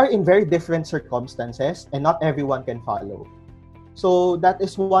we are in very different circumstances and not everyone can follow. So that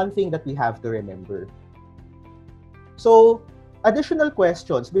is one thing that we have to remember. So, additional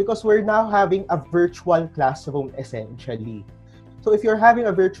questions, because we're now having a virtual classroom essentially. So if you're having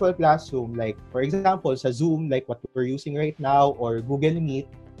a virtual classroom, like for example, sa Zoom, like what we're using right now, or Google Meet,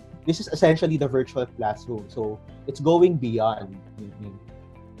 this is essentially the virtual classroom. So it's going beyond.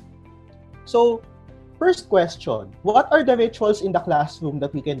 So First question, what are the rituals in the classroom that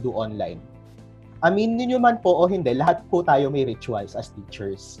we can do online? Aminin nyo man po o hindi, lahat po tayo may rituals as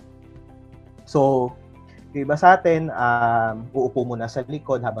teachers. So, iba sa atin, uupo muna sa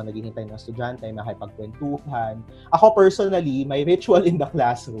likod habang naghihintay ng estudyante, makipagkwentuhan. Ako personally, may ritual in the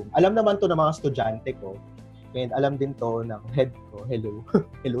classroom. Alam naman to ng mga estudyante ko. And alam din to ng head ko. Hello.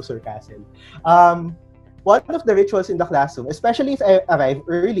 Hello, Sir Castle. One of the rituals in the classroom, especially if I arrive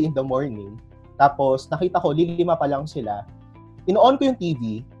early in the morning, tapos nakita ko, lilima pa lang sila, in-on ko yung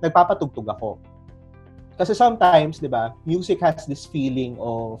TV, nagpapatugtog ako. Kasi sometimes, di ba, music has this feeling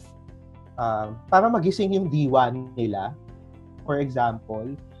of para magising yung diwa nila, for example.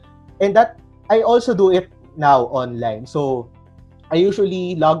 And that, I also do it now online. So, I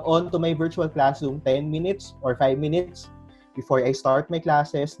usually log on to my virtual classroom 10 minutes or 5 minutes before I start my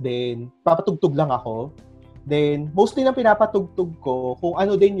classes. Then, papatugtog lang ako. Then, mostly nang pinapatugtog ko kung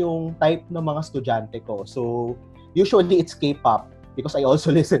ano din yung type ng mga estudyante ko. So, usually it's K-pop because I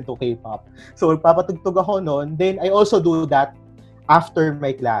also listen to K-pop. So, papatugtog ako noon. Then, I also do that after my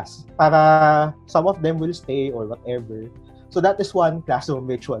class para some of them will stay or whatever. So, that is one classroom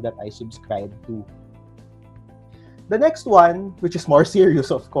ritual that I subscribe to. The next one, which is more serious,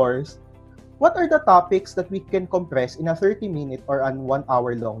 of course, what are the topics that we can compress in a 30-minute or an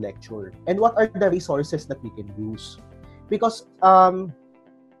 1-hour-long lecture? And what are the resources that we can use? Because,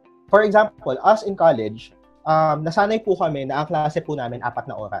 for example, us in college, nasanay po kami na ang klase po namin 4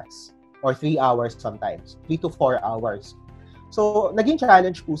 na oras or 3 hours sometimes, 3 to 4 hours. So, naging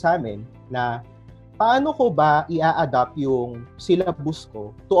challenge po sa amin na paano ko ba i-adapt yung syllabus ko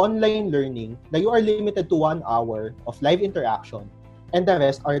to online learning na you are limited to 1 hour of live interaction and the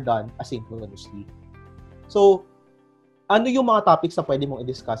rest are done asynchronously. So, ano yung mga topics na pwede mong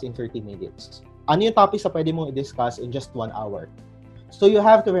i-discuss in 30 minutes? Ano yung topics na pwede mong i-discuss in just 1 hour? So, you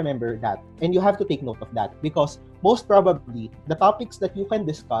have to remember that and you have to take note of that because most probably, the topics that you can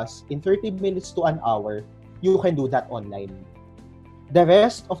discuss in 30 minutes to an hour, you can do that online. The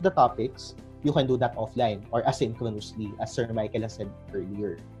rest of the topics, you can do that offline or asynchronously, as Sir Michael has said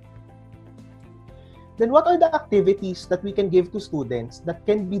earlier. Then what are the activities that we can give to students that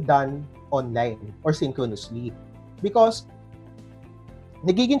can be done online or synchronously? Because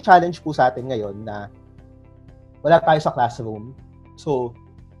nagiging challenge po sa atin ngayon na wala tayo sa classroom. So,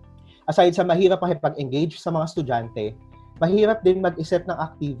 aside sa mahirap makipag-engage sa mga estudyante, mahirap din mag-isip ng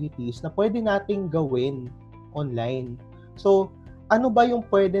activities na pwede nating gawin online. So, ano ba yung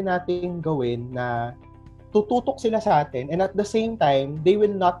pwede nating gawin na tututok sila sa atin and at the same time, they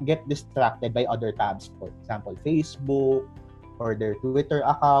will not get distracted by other tabs. For example, Facebook or their Twitter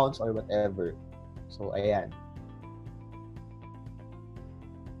accounts or whatever. So, ayan.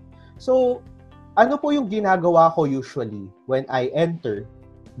 So, ano po yung ginagawa ko usually when I enter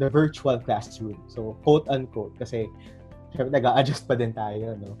the virtual classroom? So, quote-unquote, kasi nag-a-adjust pa din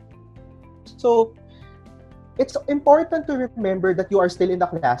tayo, no? So, it's important to remember that you are still in the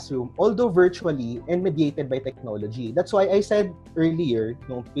classroom, although virtually and mediated by technology. That's why I said earlier,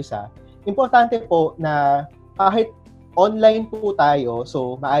 nung umpisa, importante po na kahit online po tayo,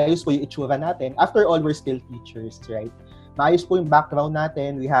 so maayos po yung itsura natin. After all, we're still teachers, right? Maayos po yung background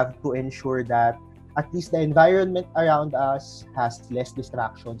natin. We have to ensure that at least the environment around us has less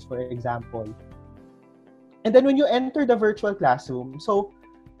distractions, for example. And then when you enter the virtual classroom, so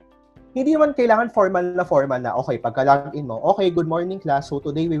hindi naman kailangan formal na, okay, pagka-login mo, okay, good morning class, so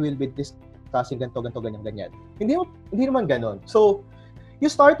today we will be discussing ganito, ganyan. Hindi naman ganon. So,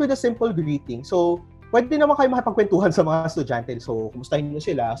 you start with a simple greeting. So, pwede naman kayo makipagkwentuhan sa mga estudyante. So, kumustahin niyo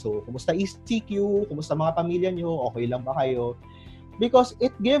sila? So, kumusta ECQ? Kumusta mga pamilya niyo? Okay lang ba kayo? Because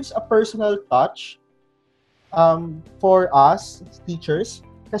it gives a personal touch for us, teachers,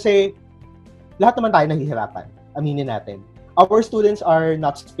 kasi lahat naman tayo naghihirapan. Aminin natin. Our students are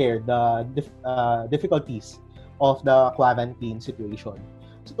not spared the difficulties of the quarantine situation.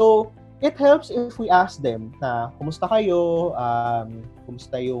 So, it helps if we ask them na, kumusta kayo?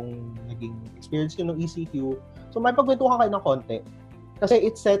 Kumusta yung naging experience nyo ng ECQ? So, may pagkwentuhan kayo ng konti. Kasi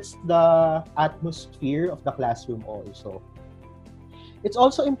it sets the atmosphere of the classroom also. It's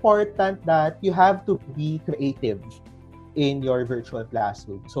also important that you have to be creative in your virtual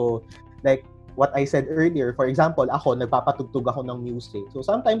classroom. So, like what I said earlier, for example, ako, nagpapatugtog ako ng music. So,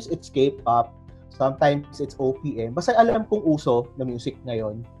 sometimes it's K-pop, sometimes it's OPM. Basta alam kong uso na music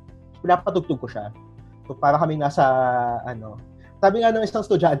ngayon, pinapatugtog ko siya. So, para kaming nasa, sabi nga ng isang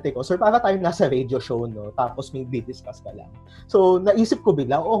estudyante ko, sir, para tayong nasa radio show, no? Tapos may discuss ka lang. So, naisip ko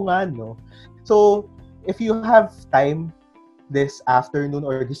bigla, oo nga, no? So, if you have time this afternoon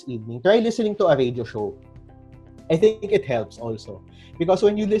or this evening, try listening to a radio show. I think it helps also. Because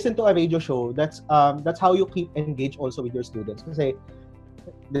when you listen to a radio show, that's how you keep engaged also with your students. Kasi,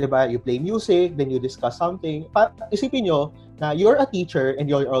 di ba, you play music, then you discuss something. Isipin nyo na you're a teacher and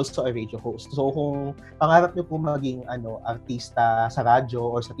you're also a radio host. So kung pangarap nyo po maging artista sa radyo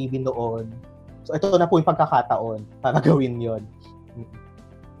or sa TV noon, so ito na po yung pagkakataon para gawin yon.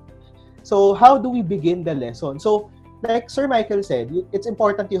 So how do we begin the lesson? So like Sir Michael said, it's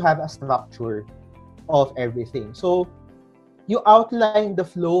important you have a structure of everything. So you outline the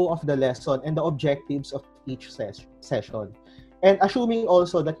flow of the lesson and the objectives of each session. And assuming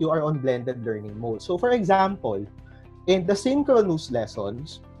also that you are on blended learning mode. So for example, in the synchronous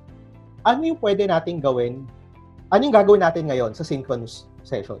lessons, ano yung pwede nating gawin? Ano yung gagawin natin ngayon sa synchronous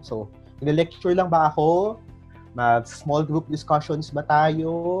session? So, lecture lang ba ako? Mag-small group discussions ba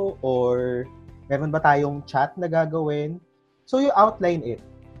tayo? Or meron ba tayong chat na gagawin? So, you outline it.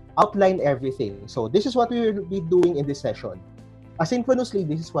 Outline everything. So, this is what we will be doing in this session. Asynchronously,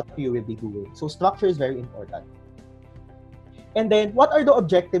 this is what you will be doing. So, structure is very important. And then, what are the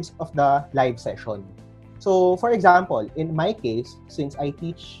objectives of the live session? So, for example, in my case, since I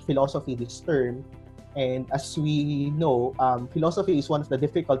teach philosophy this term, and as we know, philosophy is one of the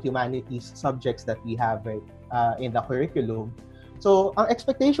difficult humanities subjects that we have in the curriculum. So, ang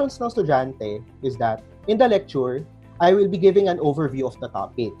expectations ng estudyante is that in the lecture, I will be giving an overview of the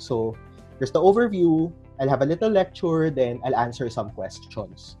topic. So, there's the overview, I'll have a little lecture, then I'll answer some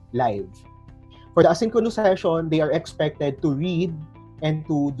questions live. For the asynchronous session, they are expected to read and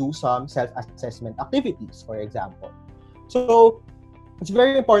to do some self-assessment activities, for example. So, it's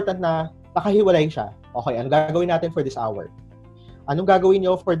very important na nakahiwalay siya. Okay, anong gagawin natin for this hour? Anong gagawin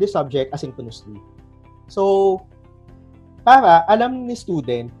nyo for this subject asynchronously? So, para alam ni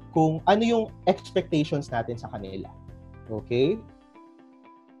student kung ano yung expectations natin sa kanila. Okay?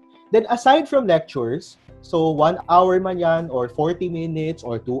 Then, aside from lectures, so 1 hour man yan, or 40 minutes,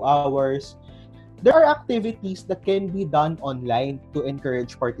 or 2 hours, there are activities that can be done online to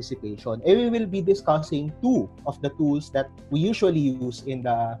encourage participation. And we will be discussing 2 of the tools that we usually use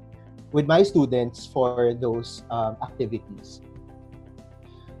with my students for those activities.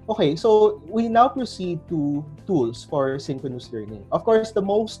 Okay, so we now proceed to tools for synchronous learning. Of course, the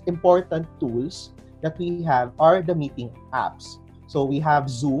most important tools that we have are the meeting apps. So we have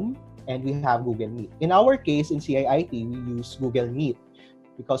Zoom and we have Google Meet. In our case, in CIIT, we use Google Meet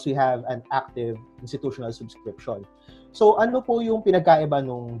because we have an active institutional subscription. So ano po yung pinagkaiba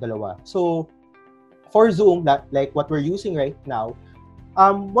nung dalawa? So for Zoom, like what we're using right now,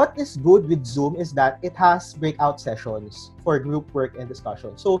 what is good with Zoom is that it has breakout sessions for group work and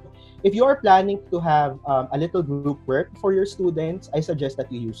discussion. So if you are planning to have a little group work for your students, I suggest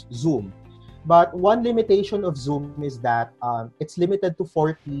that you use Zoom. But one limitation of Zoom is that it's limited to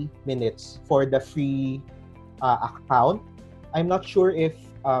 40 minutes for the free account. I'm not sure if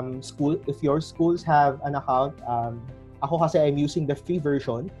your schools have an account. Ako kasi I'm using the free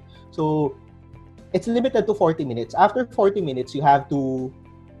version. So it's limited to 40 minutes. After 40 minutes, you have to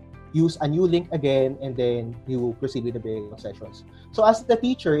use a new link again, and then you proceed with the breakout sessions. So as the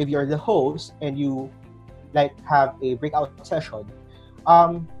teacher, if you're the host and you have a breakout session,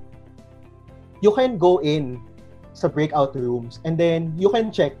 you can go in sa breakout rooms and then you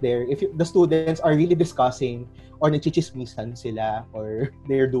can check there if the students are really discussing or nagchichismisan sila or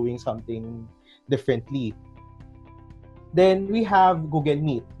they're doing something differently. Then we have Google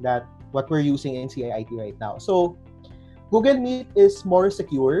Meet, that what we're using in CIIT right now. So Google Meet is more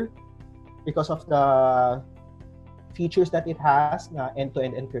secure because of the features that it has, na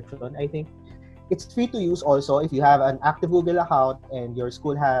end-to-end encryption, I think. It's free to use also. If you have an active Google account and your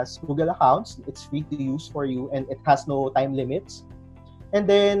school has Google accounts, it's free to use for you and it has no time limits. And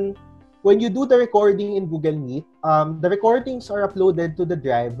then when you do the recording in Google Meet, the recordings are uploaded to the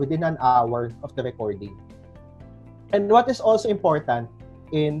drive within an hour of the recording. And what is also important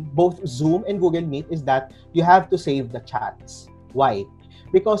in both Zoom and Google Meet is that you have to save the chats. Why?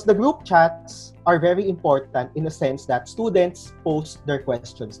 Because the group chats are very important in the sense that students post their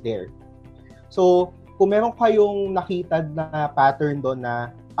questions there. So, kung meron kayong nakita na pattern doon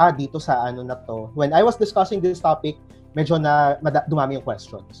na, dito sa ano na to, when I was discussing this topic, medyo dumami yung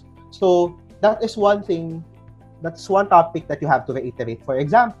questions. So, that's one topic that you have to reiterate. For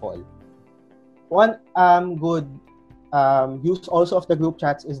example, one good use also of the group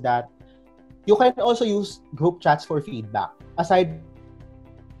chats is that you can also use group chats for feedback. Aside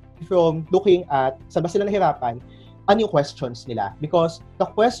from looking at saan ba sila nahirapan, ano yung questions nila, because the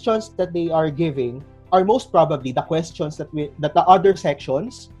questions that they are giving are most probably the questions that the other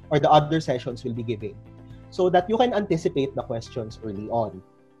sections or the other sessions will be giving, so that you can anticipate the questions early on.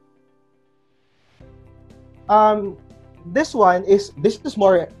 This is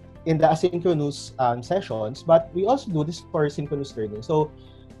more in the asynchronous sessions, but we also do this for synchronous learning. So,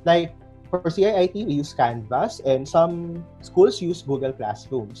 like for CIIT, we use Canvas, and some schools use Google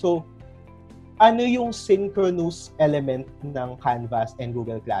Classroom. So, ano yung synchronous element ng Canvas and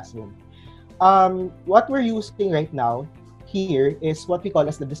Google Classroom? What we're using right now here is what we call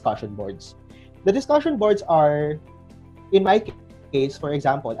as the discussion boards. The discussion boards are, in my case, for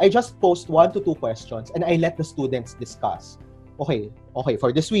example, I just post 1 to 2 questions and I let the students discuss. Okay,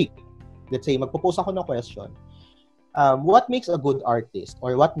 for this week, let's say magpo-post ako ng question. What makes a good artist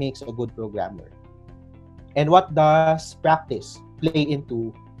or what makes a good programmer? And what does practice play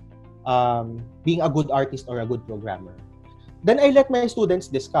into being a good artist or a good programmer? Then I let my students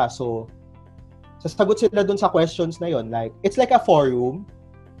discuss. So, sasagot sila dun sa questions na yon. Like, it's like a forum.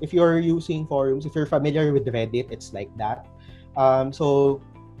 If you're using forums, if you're familiar with Reddit, it's like that. So,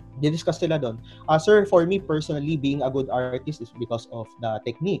 di-discuss sila dun. Sir, for me personally, being a good artist is because of the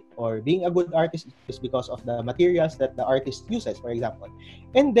technique, or being a good artist is because of the materials that the artist uses, for example.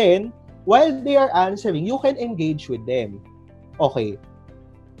 And then, while they are answering, you can engage with them. Okay,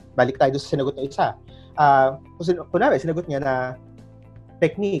 balik tayo sa sinagot na isa. Kunwari, sinagot niya na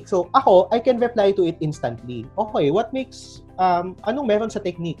technique. So, ako, I can reply to it instantly. Okay, what makes, anong meron sa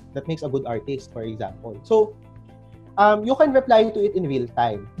technique that makes a good artist, for example? So, you can reply to it in real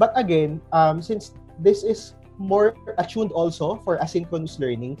time. But again, since this is more attuned also for asynchronous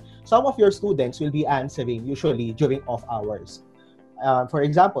learning, some of your students will be answering usually during off hours. For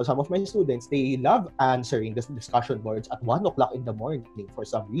example, some of my students, they love answering the discussion boards at 1 o'clock in the morning for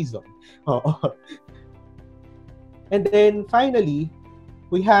some reason. And then finally,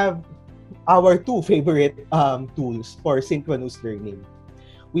 we have our 2 favorite tools for synchronous learning.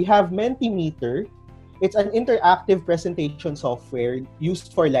 We have Mentimeter. It's an interactive presentation software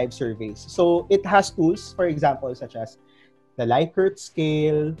used for live surveys. So it has tools, for example, such as the Likert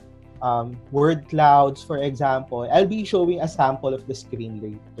scale, word clouds, for example. I'll be showing a sample of the screen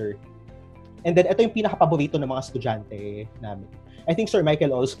later. And then, ito yung pinaka-paborito ng mga estudyante namin. I think Sir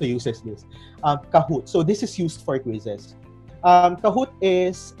Michael also uses this. Kahoot. So this is used for quizzes. Kahoot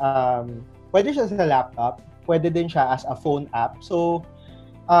is, pwede siya sa laptop, pwede din siya as a phone app. So,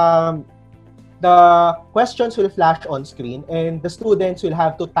 the questions will flash on screen and the students will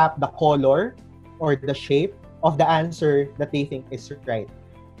have to tap the color or the shape of the answer that they think is right.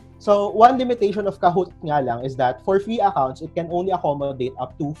 So, one limitation of Kahoot nga lang is that for free accounts, it can only accommodate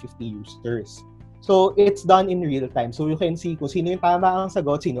up to 50 users. So, it's done in real time. So, you can see kung sino yung tama ang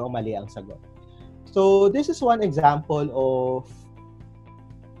sagot, sino ang mali ang sagot. So, this is one example of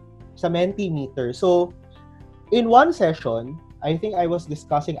sa Mentimeter. So, in one session, I think I was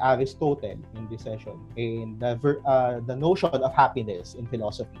discussing Aristotle in this session and the notion of happiness in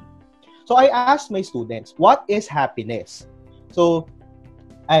philosophy. So, I asked my students, what is happiness? So,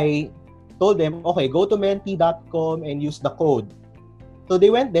 I told them, okay, go to menti.com and use the code. So,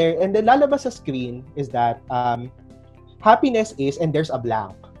 they went there and then lalabas sa screen is that happiness is, and there's a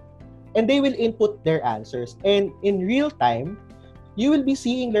blank. And they will input their answers. And in real time, you will be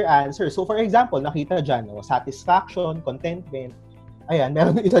seeing their answers. So for example, nakita dyan, satisfaction, contentment. Ayan,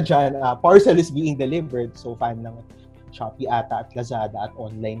 meron ito dyan, parcel is being delivered. So fan ng Shopee ata at Lazada at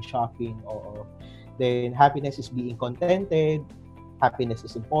online shopping. Oo. Then happiness is being contented. Happiness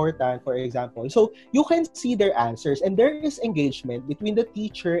is important, for example. So you can see their answers and there is engagement between the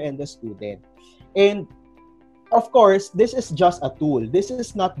teacher and the student. And of course, this is just a tool. This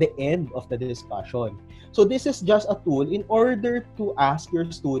is not the end of the discussion. So this is just a tool in order to ask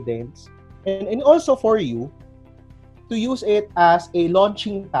your students and also for you to use it as a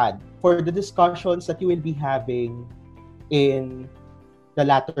launching pad for the discussions that you will be having in the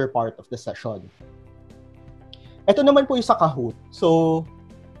latter part of the session. Ito naman po yung sa Kahoot. So,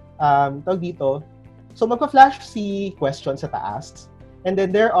 tawag dito. So, magpa-flash si question sa taas. And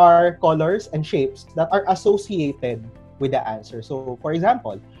then there are colors and shapes that are associated with the answer. So, for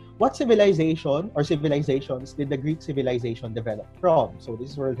example, what civilization or civilizations did the Greek civilization develop from? So,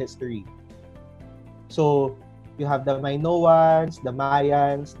 this is world history. So, you have the Minoans, the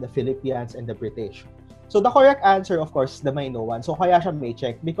Mayans, the Philippines, and the British. So, the correct answer, of course, is the Minoan. So, kaya siya may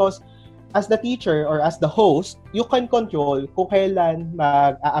check because as the teacher or as the host, you can control kung kailan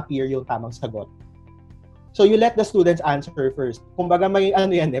mag-a-appear yung tamang sagot. So you let the students answer first. Kumbaga may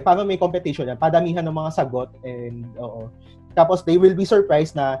ano yan parang may competition yan, padamihan ng mga sagot and tapos they will be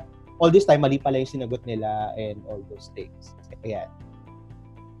surprised na all this time mali pala yung sinagot nila and all those things. Ayan.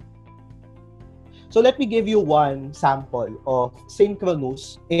 So let me give you one sample of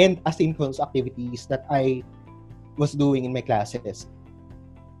synchronous and asynchronous activities that I was doing in my classes.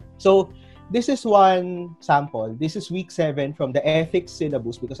 So this is one sample. This is week 7 from the ethics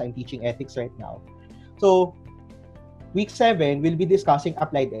syllabus because I'm teaching ethics right now. So, week 7, we'll be discussing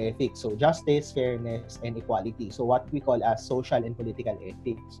applied ethics. So, justice, fairness, and equality. So, what we call as social and political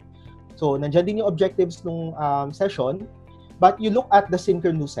ethics. So, nandyan din yung objectives ng session, but you look at the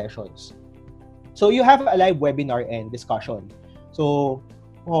synchronous sessions. So, you have a live webinar and discussion. So,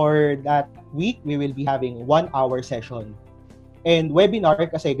 for that week, we will be having 1-hour session. And webinar,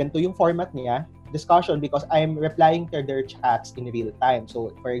 kasi ganito yung format niya, discussion, because I'm replying to their chats in real time.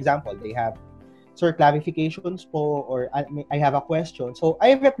 So, for example, they have, sir, clarifications po, or I have a question. So,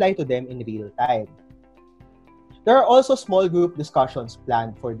 I reply to them in real time. There are also small group discussions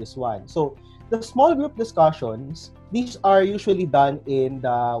planned for this one. So, the small group discussions, these are usually done in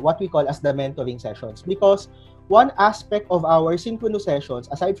the what we call as the mentoring sessions, because one aspect of our synchronous sessions,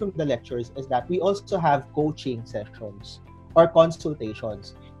 aside from the lectures, is that we also have coaching sessions or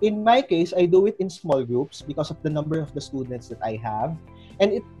consultations. In my case, I do it in small groups because of the number of the students that I have,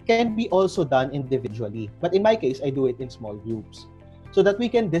 and it can be also done individually. But in my case, I do it in small groups so that we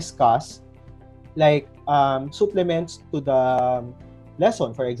can discuss like supplements to the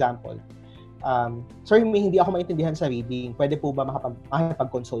lesson. For example, sir, hindi ako maintindihan sa reading. Pwede po ba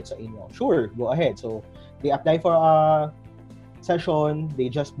makapag-consult sa inyo? Sure, go ahead. So, they apply for a session, they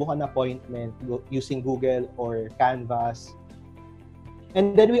just book an appointment using Google or Canvas.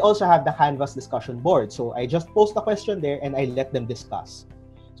 And then we also have the Canvas discussion board. So, I just post a question there and I let them discuss.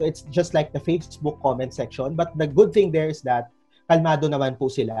 So, it's just like the Facebook comment section. But the good thing there is that kalmado naman po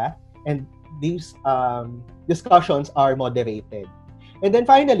sila and these discussions are moderated. And then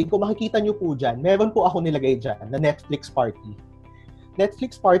finally, kung makikita nyo po dyan, meron po ako nilagay dyan na Netflix party.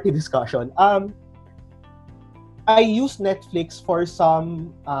 Netflix party discussion. I use Netflix for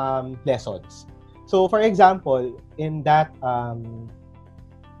some lessons. So for example, in that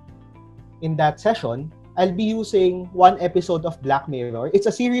session, I'll be using one episode of Black Mirror. It's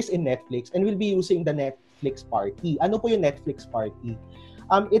a series in Netflix and we'll be using the Netflix party. Ano po yung Netflix party?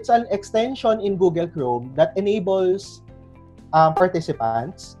 It's an extension in Google Chrome that enables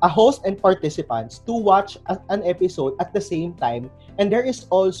participants, a host and participants to watch an episode at the same time, and there is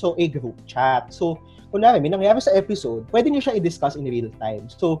also a group chat. So, kunwari, may nangyari sa episode, pwede nyo siya i-discuss in real time.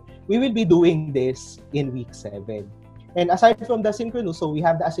 So, we will be doing this in week 7. And aside from the synchronous, so we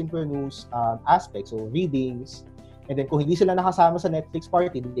have the asynchronous aspect, so readings, and then kung hindi sila nakasama sa Netflix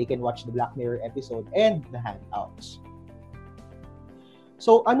party, they can watch the Black Mirror episode and the handouts.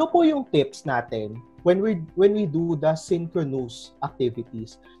 So, ano po yung tips natin when we do the synchronous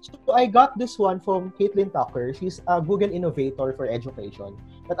activities? So, I got this one from Caitlin Tucker. She's a Google innovator for education.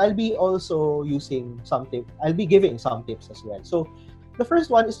 But I'll be also using some tips. I'll be giving some tips as well. So, the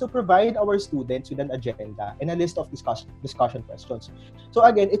first one is to provide our students with an agenda and a list of discussion questions. So,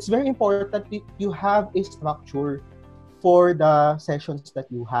 again, it's very important that you have a structure for the sessions that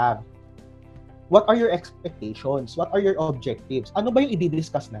you have. What are your expectations? What are your objectives? Ano ba yung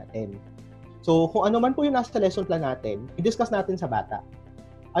i-discuss natin? So, kung ano man po yung nasa lesson plan natin, i-discuss natin sa bata.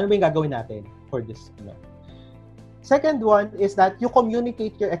 Ano ba yung gagawin natin for this? Second one is that you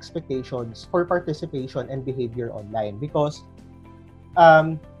communicate your expectations for participation and behavior online. Because,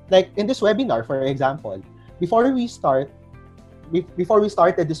 like in this webinar, for example, before we started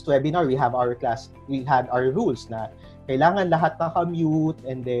this webinar, we have our class, we had our rules na kailangan lahat naka-mute,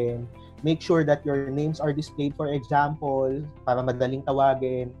 and then make sure that your names are displayed, for example, para madaling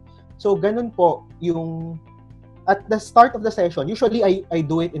tawagin. So, ganun po yung at the start of the session. Usually, I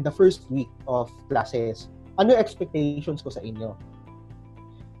do it in the first week of classes. Ano yung expectations ko sa inyo?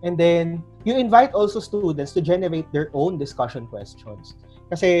 And then, you invite also students to generate their own discussion questions.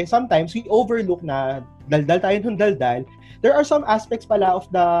 Kasi sometimes, we overlook na daldal tayo ng daldal. There are some aspects pala of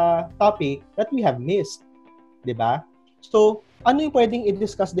the topic that we have missed. Diba? So, ano yung pwedeng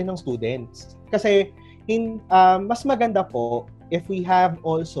i-discuss din ng students? Kasi, mas maganda po if we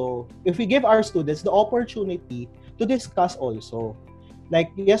give our students the opportunity to discuss also.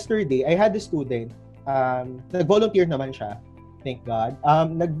 Like yesterday, I had a student, nag-volunteer naman siya, thank God.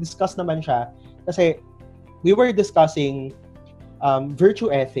 Nag-discuss naman siya kasi we were discussing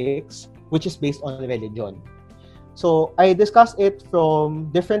virtue ethics, which is based on religion. So, I discussed it from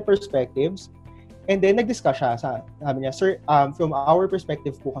different perspectives. And then, nag-discuss siya. Sabi niya, sir, from our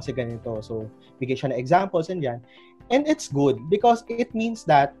perspective po kasi ganito. So, bigay siya na examples and yan. And it's good because it means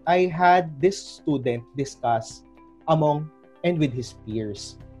that I had this student discuss among and with his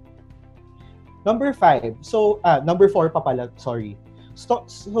peers. Number 5. So, number 4 pa pala, sorry. So,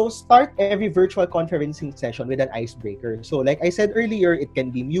 start every virtual conferencing session with an icebreaker. So, like I said earlier, it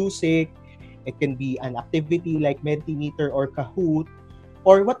can be music, it can be an activity like Mentimeter or Kahoot.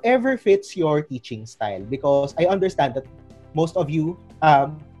 or whatever fits your teaching style. Because I understand that most of you,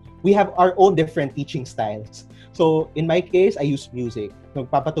 we have our own different teaching styles. So in my case, I use music.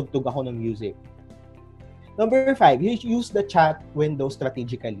 Nagpapatugtog ako ng music. Number 5, you use the chat window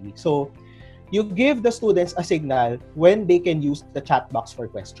strategically. So you give the students a signal when they can use the chat box for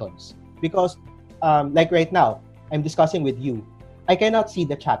questions. Because like right now, I'm discussing with you. I cannot see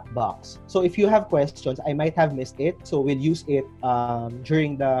the chat box. So if you have questions, I might have missed it. So we'll use it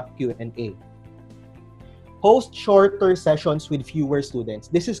during the Q&A. Host shorter sessions with fewer students.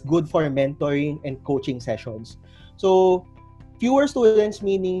 This is good for mentoring and coaching sessions. So fewer students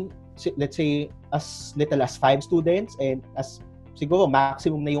meaning, let's say, as little as 5 students and as siguro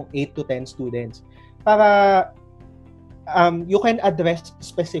maximum na yung 8 to 10 students para you can address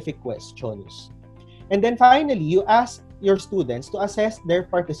specific questions. And then finally, you ask your students to assess their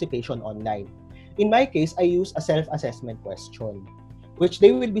participation online. In my case, I use a self-assessment question which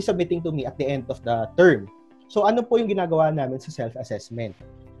they will be submitting to me at the end of the term. So ano po yung ginagawa namin sa self-assessment?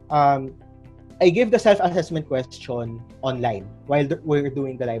 I give the self-assessment question online while we're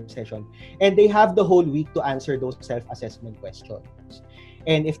doing the live session. And they have the whole week to answer those self-assessment questions.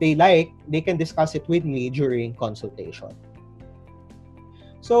 And if they like, they can discuss it with me during consultation.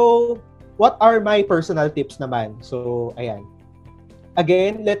 So, what are my personal tips naman? So, ayan.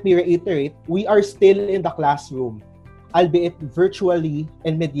 Again, let me reiterate, we are still in the classroom, albeit virtually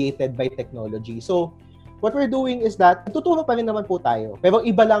and mediated by technology. So, what we're doing is that, tuturo pa rin naman po tayo. Pero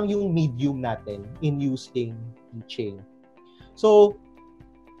iba lang yung medium natin in using teaching. So,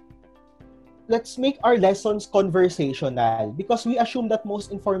 let's make our lessons conversational because we assume that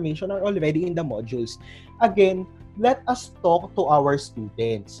most information are already in the modules. Again, let us talk to our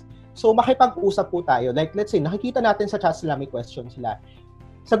students. So, makipag-usap po tayo. Like, let's say, nakikita natin sa chat sila, may questions sila.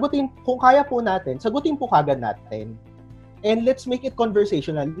 Sagutin, kung kaya po natin, sagutin po kagad natin. And let's make it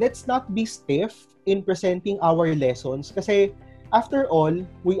conversational. Let's not be stiff in presenting our lessons kasi after all,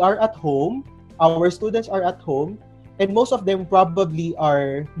 we are at home, our students are at home, and most of them probably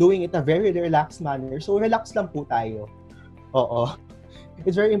are doing it in a very relaxed manner. So relax lang po tayo. Oo.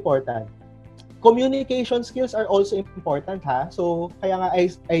 It's very important. Communication skills are also important ha. So kaya nga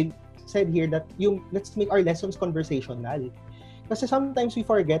I said here that let's make our lessons conversational. Kasi sometimes we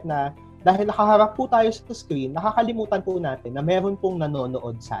forget na dahil nakaharap po tayo sa screen, nakakalimutan po natin na meron pong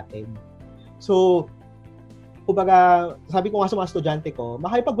nanonood sa atin. So, kumbaga, sabi ko nga sa mga estudyante ko,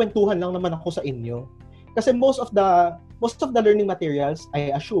 makipagkwentuhan lang naman ako sa inyo. Kasi most of the learning materials,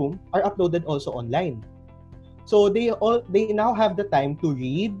 I assume, are uploaded also online. So, they now have the time to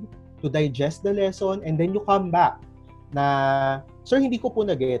read, to digest the lesson, and then you come back na, sir, hindi ko po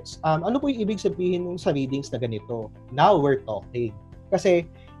na-gets. Ano po yung ibig sabihin ng sa readings na ganito? Now we're talking. Kasi,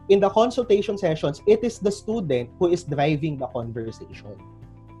 in the consultation sessions, it is the student who is driving the conversation.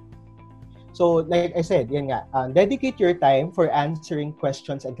 So, like I said, yan nga, dedicate your time for answering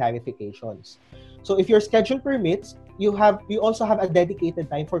questions and clarifications. So, if your schedule permits, you also have a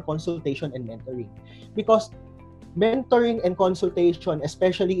dedicated time for consultation and mentoring. Because mentoring and consultation,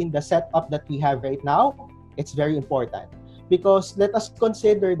 especially in the setup that we have right now, it's very important. Because let us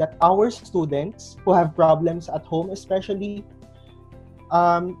consider that our students who have problems at home, especially,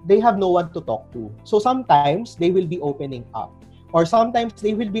 they have no one to talk to. So sometimes they will be opening up. Or sometimes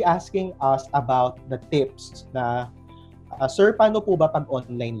they will be asking us about the tips na, sir, paano po ba pag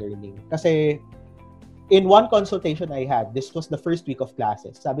online learning? Kasi in one consultation I had, this was the first week of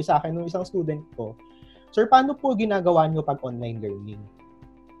classes. Sabi sa akin ng isang student ko, sir, paano po ginagawa nyo pag online learning?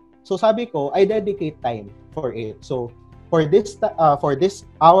 So sabi ko, I dedicate time for it. So for this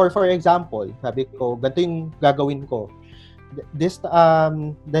hour, for example, sabi ko, ganito yung gagawin ko.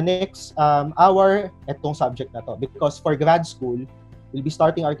 The next hour, etong subject na to. Because for grad school, we'll be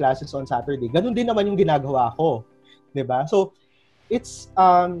starting our classes on Saturday. Ganun din naman yung ginagawa ko. Diba? So, it's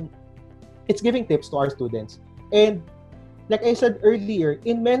giving tips to our students. And like I said earlier,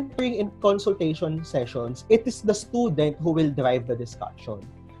 in mentoring and consultation sessions, it is the student who will drive the discussion.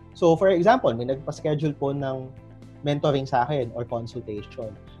 So, for example, may nagpa-schedule po ng mentoring sa akin or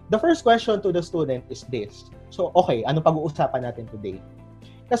consultation. The first question to the student is this. So, okay, ano pag-uusapan natin today?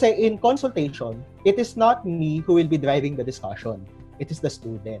 Kasi in consultation, it is not me who will be driving the discussion. It is the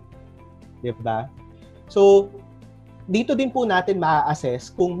student. Diba? So, dito din po natin maa-assess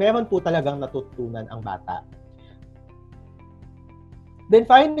kung meron po talagang natutunan ang bata. Then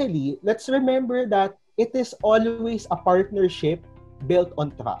finally, let's remember that it is always a partnership built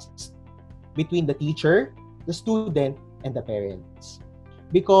on trust between the teacher, the student, and the parents.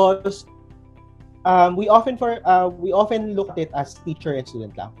 Because we often look at it as teacher and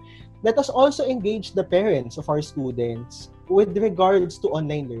student lang. Let us also engage the parents of our students with regards to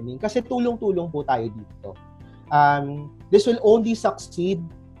online learning, kasi tulong-tulong po tayo dito. This will only succeed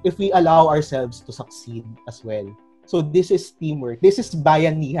if we allow ourselves to succeed as well. So this is teamwork. This is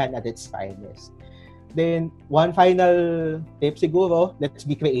bayanihan at its finest. Then, one final tip siguro, let's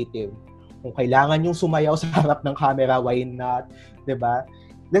be creative. Kung kailangan yung sumayaw sa harap ng camera, why not? Diba?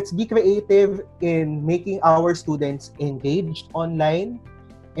 Let's be creative in making our students engaged online,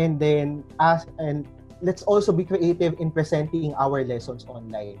 and then let's also be creative in presenting our lessons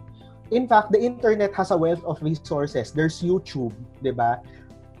online. In fact, the internet has a wealth of resources. There's YouTube, diba?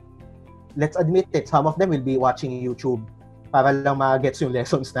 Let's admit it, some of them will be watching YouTube para lang ma-gets yung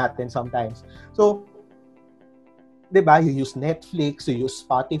lessons natin sometimes. So, diba, you use Netflix, you use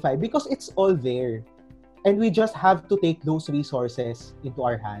Spotify, because it's all there. And we just have to take those resources into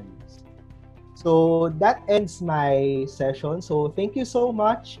our hands. So, that ends my session. So, thank you so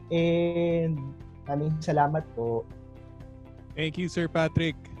much and maraming salamat po. Thank you, Sir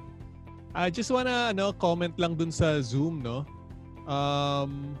Patrick. I just wanna comment lang dun sa Zoom, no?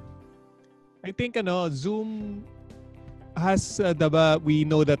 I think Zoom has diba, we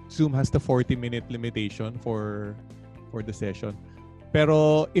know that Zoom has the 40-minute limitation for the session.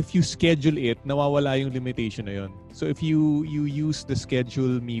 Pero if you schedule it, nawawala yung limitation na yun. So if you use the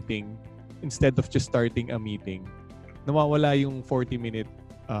schedule meeting instead of just starting a meeting, nawawala yung 40-minute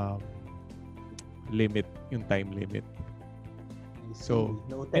limit, yung time limit. So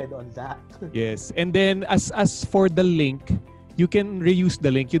noted on that. Yes. And then as for the link, you can reuse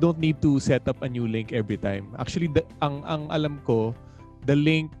the link. You don't need to set up a new link every time. Actually, ang alam ko, the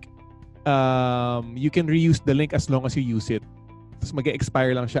link you can reuse the link as long as you use it. Tapos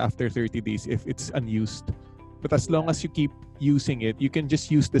mag-expire lang siya after 30 days if it's unused. But as long as you keep using it, you can just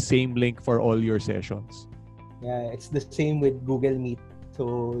use the same link for all your sessions. Yeah, it's the same with Google Meet.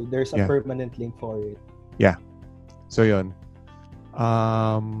 So there's a permanent link for it. Yeah. So yun.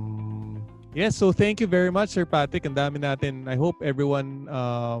 Yes, so thank you very much, Sir Patrick. Ang dami natin. I hope everyone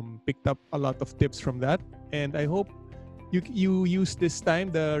picked up a lot of tips from that. And I hope you use this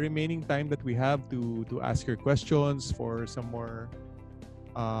time, the remaining time that we have to ask your questions for some more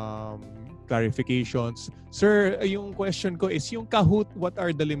clarifications. Sir, yung question ko is yung Kahoot, what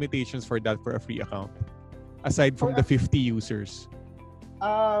are the limitations for that for a free account? Aside from the 50 users.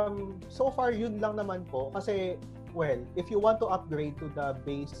 So far, yun lang naman po. Kasi, well, if you want to upgrade to the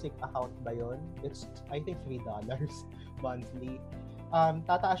basic account ba yun, it's, I think, $3 monthly.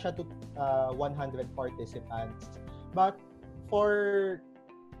 Tataas siya to 100 participants. But for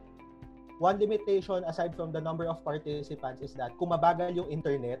one limitation aside from the number of participants is that kung mabagal yung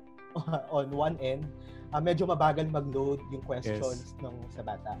internet on one end, medyo mabagal mag-load yung questions ng sa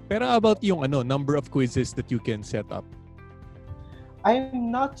bata. Pero about yung number of quizzes that you can set up?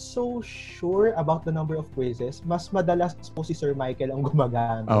 I'm not so sure about the number of quizzes. Mas madalas po si Sir Michael ang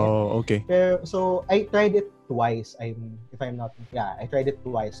gumagamit. Oh, okay. Pero, so, I tried it twice. I tried it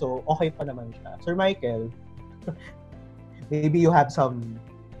twice. So, okay pa naman siya. Sir Michael, maybe you have some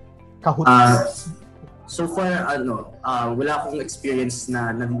Kahoot. So far, wala akong experience na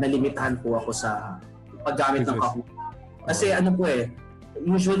nalimitahan po ako sa paggamit ng Kahoot. Kasi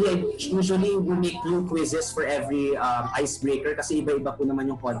usually we make new quizzes for every icebreaker kasi iba-iba po naman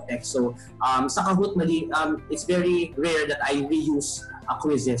yung context. So sa Kahoot, it's very rare that I reuse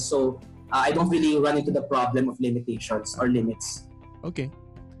quizzes. So I don't really run into the problem of limitations or limits. Okay.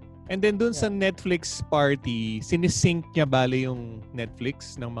 And then dun sa Netflix party, sinisync niya bale yung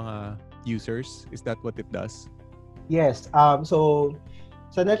Netflix ng mga users? Is that what it does? Yes. So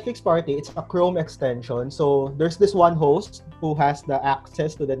sa Netflix party, it's a Chrome extension. So there's this one host who has the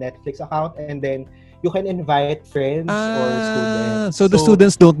access to the Netflix account, and then you can invite friends or students. So the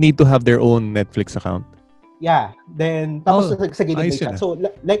students don't need to have their own Netflix account? Yeah. Then tapos sa gilid siya. So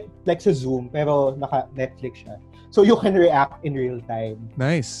like sa Zoom, pero naka-Netflix siya. So you can react in real time.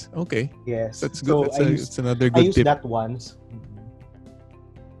 Nice. Okay. Yes. That's good. So It's another good tip. I used that once.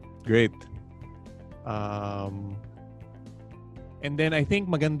 Great. And then I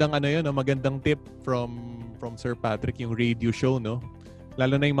think magandang magandang tip from Sir Patrick yung radio show, no?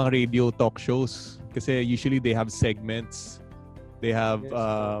 Lalo na yung mga radio talk shows kasi usually they have segments. They have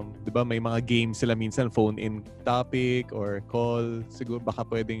 'di ba may mga games sila minsan, phone in topic or call. Siguro baka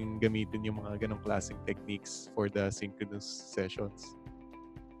pwedeng gamitin yung mga ganong klaseng techniques for the synchronous sessions.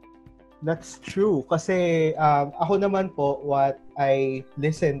 That's true kasi ako naman po what I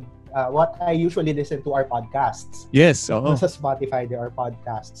usually listen to are podcasts. Yes, Sa Spotify there are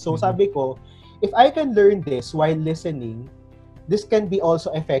podcasts. So sabi ko, if I can learn this while listening, this can be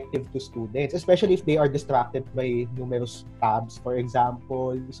also effective to students, especially if they are distracted by numerous tabs, for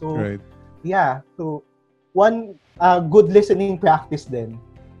example. So, right. yeah. So, one good listening practice then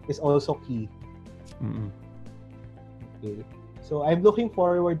is also key. Mm-mm. Okay. So I'm looking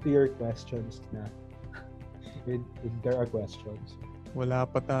forward to your questions na. If there are questions. Wala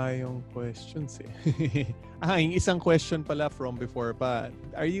pa tayong questions eh. Yung isang question pala from before pa.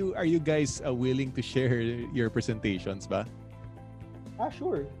 Are you guys willing to share your presentations ba?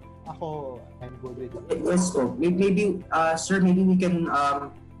 Sure. Ako, I'm good with it. Yes po. Maybe, sir, maybe we can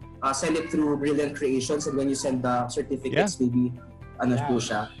send it through Brilliant Creations, and when you send the certificates, maybe po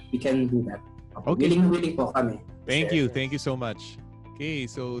siya. We can do that. Okay. Willing po kami. Thank you so much. Okay,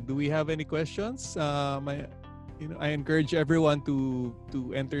 so do we have any questions? I encourage everyone to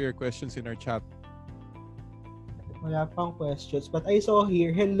enter your questions in our chat. Wala pang questions. But I saw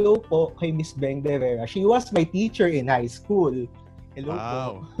here, hello po kay Miss Beng De Vera. She was my teacher in high school. Hello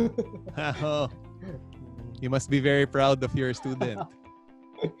po. Wow. You must be very proud of your student.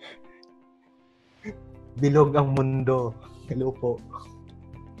 Bilog ang mundo. Hello po.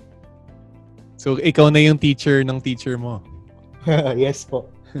 So, ikaw na yung teacher ng teacher mo. Yes po.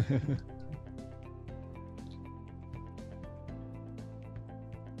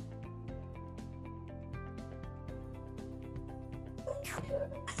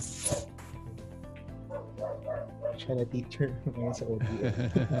 Siya na teacher ngayon sa OBM.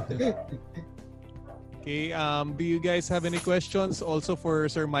 Okay, do you guys have any questions also for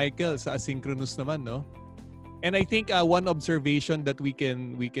Sir Michael sa asynchronous naman, no? And I think one observation that we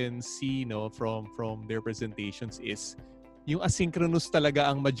can see, no, from their presentations is yung asynchronous talaga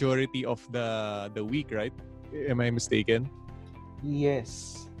ang majority of the week, right? Am I mistaken?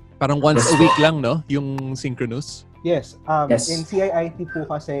 Yes. Parang once a week lang, no? Yung synchronous? Yes. Yes. In CIIT po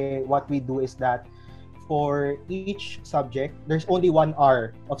kasi what we do is that for each subject, there's only 1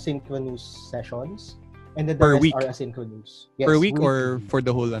 hour of synchronous sessions and then the Per rest week? are asynchronous. Yes, Per week weekly. or for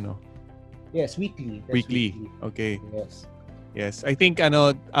the whole ano? Yes, weekly. That's Weekly. Okay. Yes. Yes. I think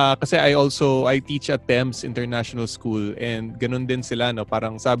kasi I teach at TEMS International School and ganun din sila, no?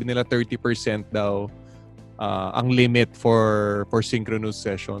 Parang sabi nila 30% daw ang limit for synchronous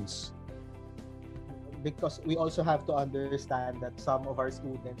sessions. Because we also have to understand that some of our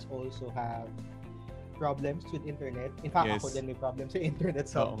students also have problems with internet. In fact, Yes. ako din may problems with internet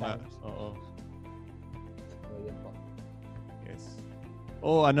Oo nga. sometimes. Oo. So, yun po. Yes.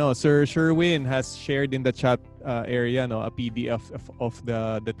 Oh, Sir Sherwin has shared in the chat area, no, a PDF of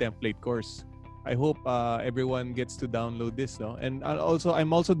the template course. I hope everyone gets to download this, no. And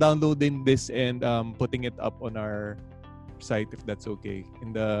I'm also downloading this and putting it up on our site if that's okay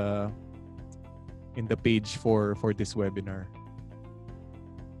in the page for this webinar.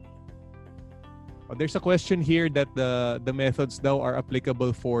 There's a question here that the methods daw are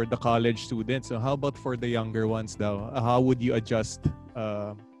applicable for the college students. So how about for the younger ones daw? How would you adjust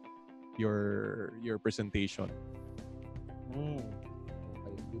your presentation? Okay.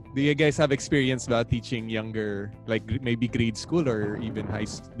 Do you guys have experience about teaching younger, like maybe grade school or even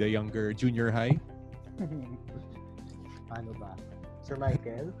the younger junior high? Paano ba? Sir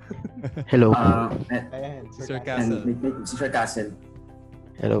Michael? Hello. Ayan, Sir Castle. Sir Castle.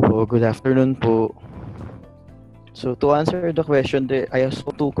 Hello po. Good afternoon po. So to answer the question, I asked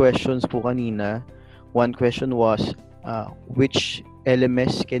 2 questions po kanina. One question was which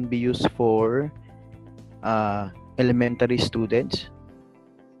LMS can be used for elementary students?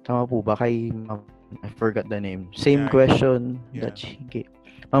 Tama po ba kay I forgot the name. Same question that she gave.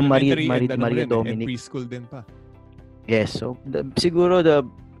 Maria And Dominic. preschool din pa. Yes. So siguro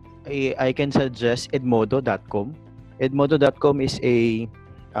I can suggest edmodo.com. Edmodo.com is a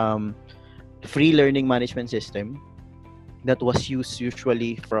free learning management system that was used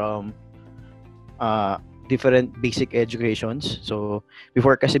usually from different basic educations. So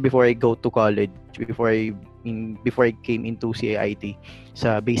before I go to college, before I came into CIIT,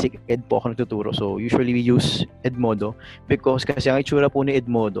 sa basic ed po ako nagtuturo. So usually we use Edmodo because kasi ang itsura po ni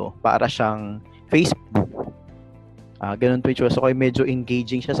Edmodo para siyang Facebook. Ganun po itsura. So kaya medyo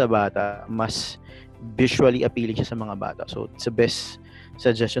engaging siya sa bata, mas visually appealing siya sa mga bata. So it's the best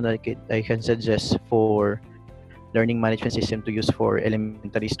suggestion that I can suggest for learning management system to use for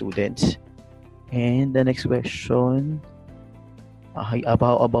elementary students. And the next question,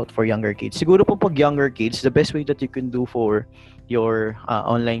 about for younger kids. Siguro po pag younger kids, the best way that you can do for your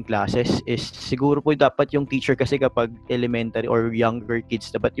online classes is siguro po dapat yung teacher kasi kapag elementary or younger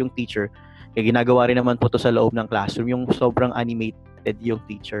kids, dapat yung teacher, ginagawa rin naman po to sa loob ng classroom, yung sobrang animated yung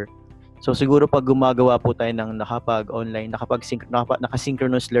teacher. So siguro pag gumagawa po tayo ng nakapag-online,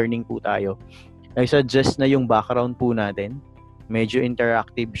 naka-synchronous learning po tayo, I suggest na yung background po natin, medyo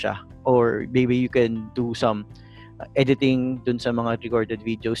interactive siya. Or maybe you can do some editing dun sa mga recorded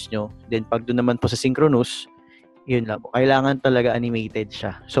videos nyo. Then pag dun naman po sa synchronous, yun lang po. Kailangan talaga animated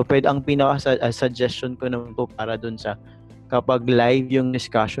siya. So ang suggestion ko naman po para dun sa kapag live yung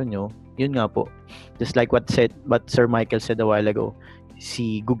discussion nyo, yun nga po. Just like what Sir Michael said a while ago,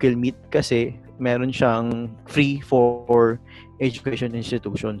 si Google Meet kasi meron siyang free for education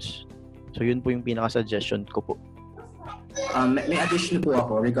institutions. So yun po yung pinaka-suggestion ko po. May addition po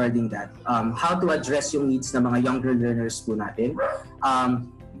ako regarding that. How to address yung needs ng mga younger learners po natin.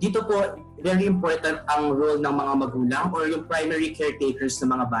 Dito po, very important ang role ng mga magulang or yung primary caretakers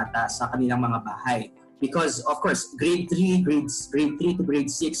ng mga bata sa kanilang mga bahay. Because of course, grade 3 to grade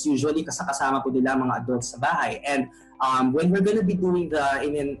 6, usually kasama po nila mga adults sa bahay. And when we're gonna be doing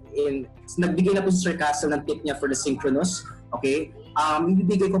nagbigay na po si Sir Castle ng tip niya for the synchronous, okay?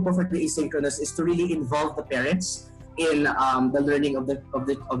 Ibibigay ko po for the asynchronous is to really involve the parents in the learning of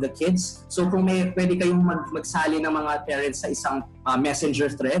the kids. So kung pwede kayong magsali ng mga parents sa isang messenger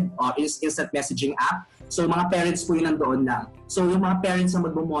thread or instant messaging app, so mga parents po yun nandoon lang. So yung mga parents ang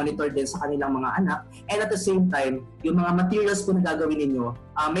magmo-monitor din sa kanilang mga anak, and at the same time, yung mga materials po na gagawin ninyo,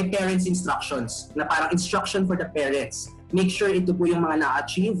 may parents instructions na parang instruction for the parents. Make sure ito po yung mga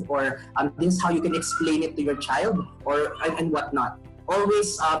na-achieve, or this is how you can explain it to your child, or and whatnot.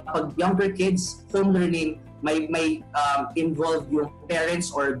 Always, pag younger kids, home learning, may involve yung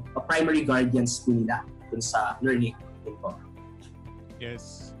parents or primary guardians po nila dun sa learning.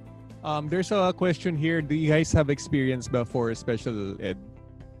 Yes. There's a question here. Do you guys have experience before special ed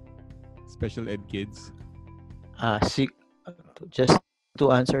kids? Just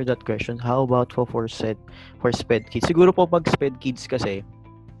to answer that question, how about for SPED kids? Siguro po pag SPED kids kasi,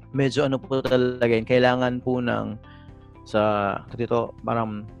 medyo ano po talaga yun, kailangan po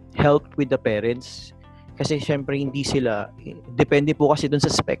parang help with the parents. Kasi syempre hindi sila, depende po kasi dun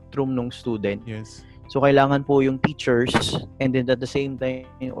sa spectrum ng student. Yes. So kailangan po yung teachers, and then at the same time,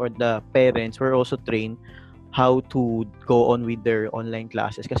 or the parents were also trained how to go on with their online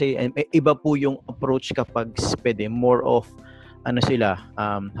classes. Kasi iba po yung approach kapag SPED, more of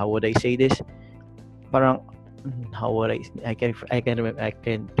how would I say this? Parang I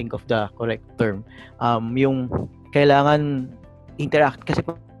can think of the correct term. Yung kailangan interact kasi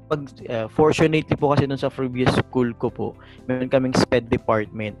fortunately po kasi dun sa previous school ko po, meron kaming SPED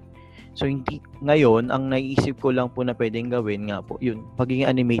department. So ngayon, ang naiisip ko lang po na pwedeng gawin nga po, yun, pagiging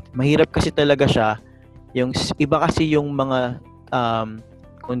animate. Mahirap kasi talaga siya. Yung iba kasi yung mga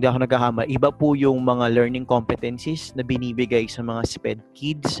kung hindi ako nagkakama, iba po yung mga learning competencies na binibigay sa mga SPED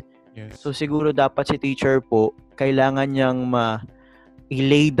kids. Yes. So siguro dapat si teacher po, kailangan niyang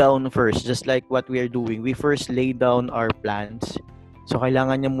i-lay down first, just like what we are doing. We first lay down our plans. So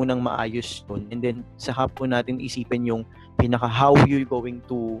kailangan niya munang maayos yun, and then saka po natin isipin yung how you going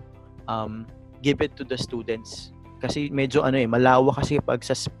to give it to the students. Kasi medyo malawak kasi pag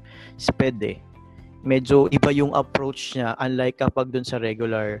sa SPED medyo iba yung approach niya, unlike kapag dun sa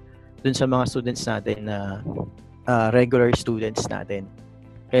mga students natin na regular students natin.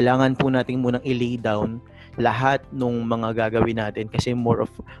 Kailangan po natin munang i-lay down lahat ng mga gagawin natin kasi more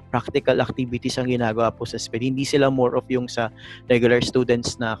of practical activities ang ginagawa po sa SPED. Hindi sila more of yung sa regular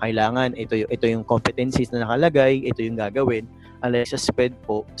students na kailangan ito yung competencies na nakalagay, ito yung gagawin. Unlike sa SPED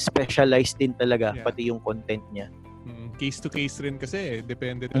po, specialized din talaga pati yung content niya. Case to case rin kasi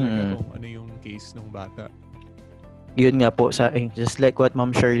depende talaga kung ano yung case ng bata. Yun nga po, just like what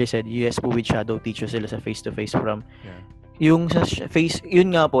Ma'am Shirley said, yes po with shadow teacher sila sa face-to-face from yung sa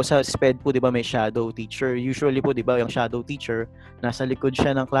yun nga po sa SPED po, 'di ba, may shadow teacher. Usually po, 'di ba, yung shadow teacher nasa likod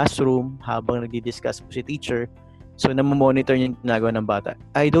siya ng classroom habang nagdi-discuss po si teacher. So namo-monitor niya yung ginagawa ng bata.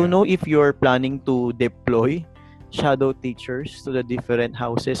 I don't know if you're planning to deploy shadow teachers to the different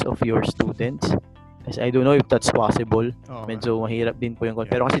houses of your students. Kasi I don't know if that's possible. Medyo mahirap din po yung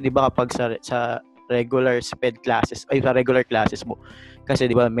pero kasi 'di ba kapag sa regular SPED classes sa regular classes mo, kasi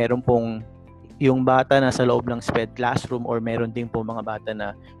 'di ba meron pong yung bata na sa loob ng SPED classroom, or meron din po mga bata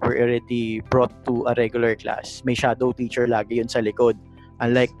na were already brought to a regular class. May shadow teacher lagi yun sa likod.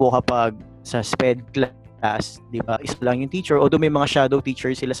 Unlike po kapag sa SPED class, 'di ba, isa lang yung teacher, although may mga shadow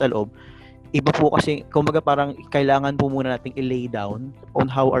teachers sila sa loob. Iba po kasi, kumbaga parang kailangan po muna nating i-lay down on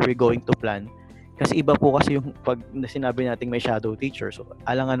how are we going to plan. Kasi iba po kasi yung pag sinabi nating may shadow teacher, so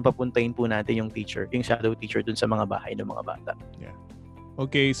alangan papuntahin po natin yung shadow teacher dun sa mga bahay ng mga bata. Yeah.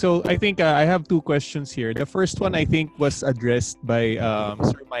 Okay, so I think I have two questions here. The first one I think was addressed by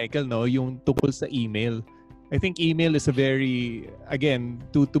Sir Michael, no, yung tungkol sa email. I think email is a very, again,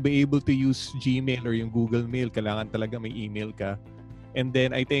 to be able to use Gmail or yung Google Mail, kailangan talaga may email ka. And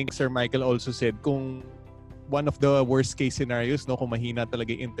then I think Sir Michael also said kung one of the worst case scenarios, no, kung mahina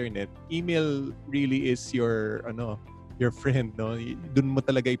talaga yung internet, email really is your friend, no? Doon mo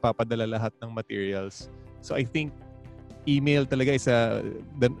talaga ipapadala lahat ng materials. So I think email talaga is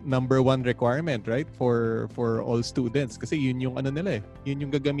the number one requirement, right? For all students. Kasi yun yung nila eh. Yun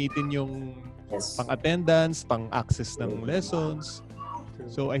yung gagamitin yung pang-attendance, pang-access ng lessons.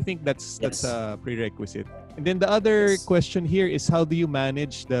 So I think that's a prerequisite. And then the other question here is, how do you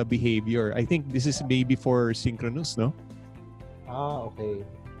manage the behavior? I think this is maybe for synchronous, no? Okay.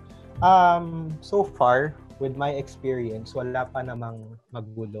 So far, with my experience, wala pa namang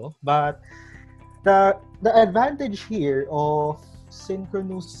magulo. But the advantage here of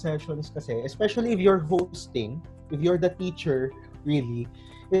synchronous sessions kasi, especially if you're hosting, if you're the teacher really,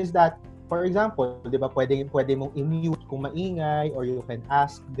 is that, for example, di ba, pwede mong i-mute kung maingay, or you can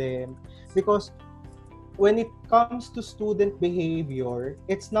ask them. Because when it comes to student behavior,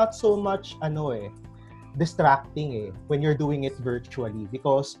 it's not so much distracting when you're doing it virtually.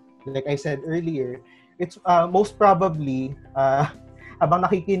 Because like I said earlier, it's most probably habang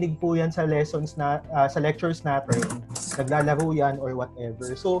nakikinig po yan sa lessons sa lectures natin, naglalaro yan or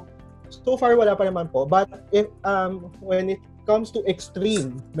whatever. So far wala pa naman po. But if when it comes to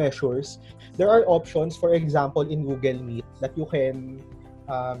extreme measures, there are options, for example, in Google Meet, that you can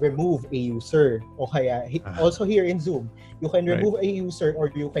remove a user. O kaya, also here in Zoom, you can remove a user or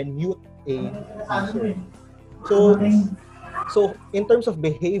you can mute a user. So in terms of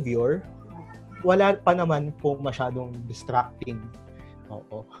behavior, wala pa naman po masyadong distracting.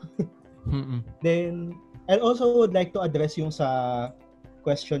 Oo. Then, I also would like to address yung sa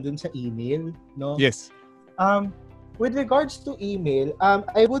question dun sa email, no? Yes. With regards to email,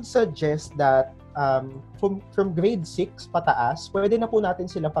 I would suggest that from grade 6 pataas, pwede na po natin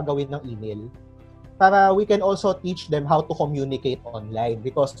sila pagawin ng email para we can also teach them how to communicate online,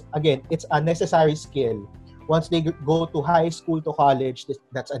 because again, it's a necessary skill. Once they go to high school, to college,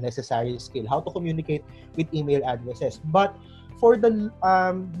 that's a necessary skill, how to communicate with email addresses. But for the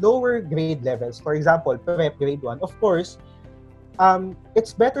lower grade levels, for example, prep grade 1, of course,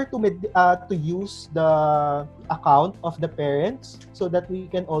 it's better to use the account of the parents so that we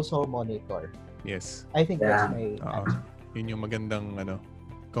can also monitor. Yes. I think that's my answer. Yun yung magandang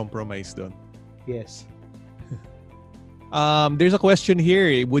compromise doon. Yes. There's a question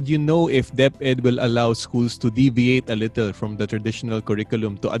here. Would you know if DepEd will allow schools to deviate a little from the traditional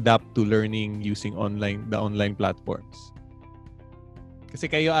curriculum to adapt to learning using the online platforms? Kasi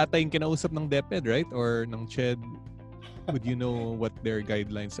kayo ata yung kinausap ng DepEd, right? Or ng CHED. Would you know what their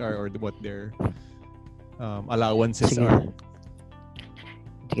guidelines are or what their allowances are?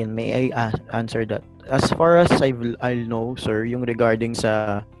 Again, may I answer that? As far as I'll know, sir, yung regarding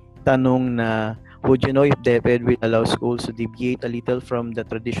sa tanong na would you know if DepEd will allow schools to deviate a little from the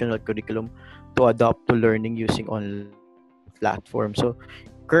traditional curriculum to adopt to learning using online platform? So,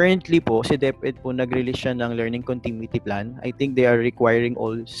 currently po, si DepEd po nag-release siya ng Learning Continuity Plan. I think they are requiring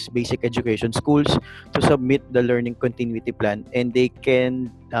all basic education schools to submit the Learning Continuity Plan, and they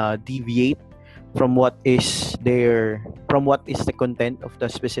can deviate from what is the content of the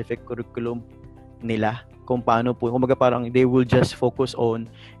specific curriculum nila. Kung paano po, kumbaga parang they will just focus on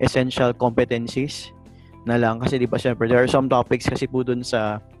essential competencies na lang. Kasi di ba syempre, there are some topics kasi po dun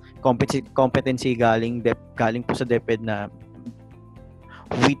sa competency galing po sa DepEd na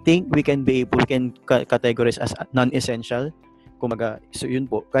we think we can categorize as non-essential. Kumbaga, so yun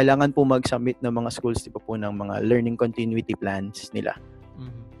po, kailangan po mag-submit ng mga schools di ba po ng mga learning continuity plans nila.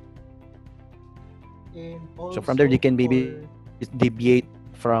 And so from there, they can maybe deviate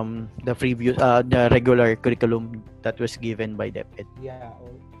from the previous the regular curriculum that was given by DepEd. Yeah.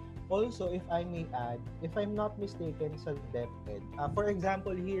 Also, if I may add, if I'm not mistaken sa DepEd, for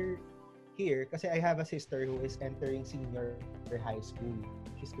example here, kasi I have a sister who is entering senior high school.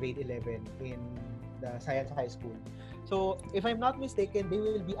 She's grade 11 in the science high school. So, if I'm not mistaken, they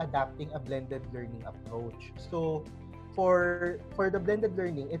will be adapting a blended learning approach. So, for the blended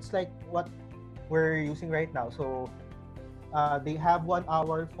learning, it's like what we're using right now. So, they have 1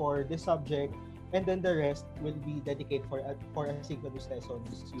 hour for this subject, and then the rest will be dedicated for asynchronous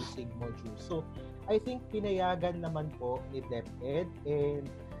lessons using modules. So, I think pinayagan naman po ni DepEd, and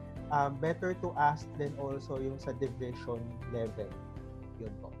better to ask then also yung sa division level.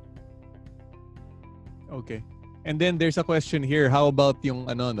 Yun po. Okay. And then there's a question here. How about yung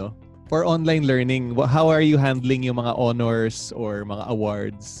for online learning, how are you handling yung mga honors or mga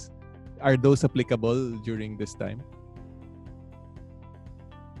awards? Are those applicable during this time?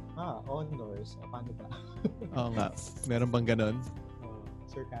 Honors. Paano ba? Oo nga. Meron bang ganon?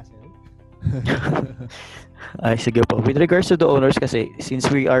 Sir Castle? Ay, sige po. With regards to the honors kasi, since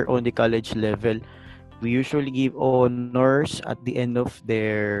we are on the college level, We usually give honors at the end of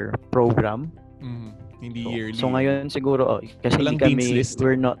their program. Hindi So, yearly. so ngayon siguro, kasi hindi Walang dean's kami, list.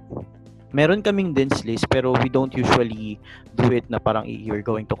 we're not, meron kaming dean's list pero we don't usually do it na parang you're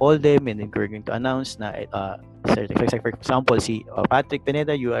going to call them and then we're going to announce na for example si Patrick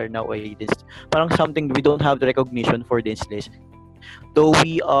Pineda, you are now a dean's, parang something, we don't have the recognition for dean's list, though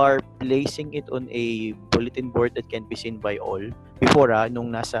we are placing it on a bulletin board that can be seen by all before nung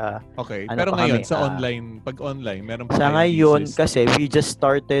nasa Okay, ano pero pa ngayon kami, sa online, pag online meron pa sa tayong dean's ngayon list. kasi we just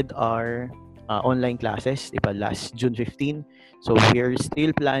started our online classes, diba, last June 15. So we're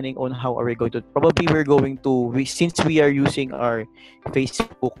still planning on how are we going to, probably we're going to, since we are using our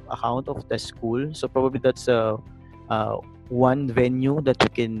Facebook account of the school, so probably that's one venue that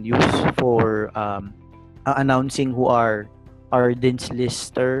we can use for announcing who are our dean's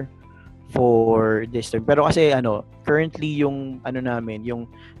lister for this term. Pero kasi currently yung namin, yung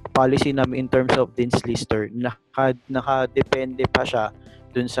policy namin in terms of dean's lister, nakadepende pa siya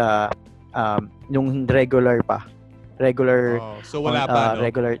dun sa yung regular so wala pa, no?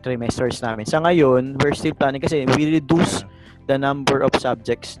 regular trimesters namin. Sa ngayon, we're still planning kasi we reduce the number of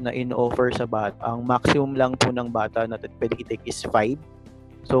subjects na in-offer sa bata. Ang maximum lang po ng bata na pwede i-take is 5.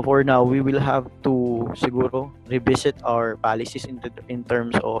 So for now, we will have to siguro revisit our policies in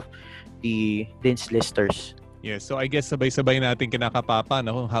terms of the dean's listers. Yes, so I guess sabay-sabay natin kinakapapa,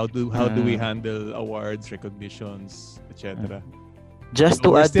 no? How do we handle awards, recognitions, etc. Just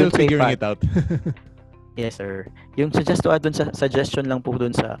So to we're add still dun figuring it out. Yes, sir. Yung just to add dun sa suggestion lang po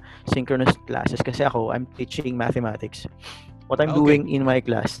dun sa synchronous classes, kasi ako, I'm teaching mathematics. What I'm doing in my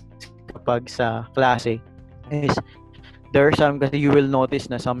class kapag sa klase is there are some, kasi you will notice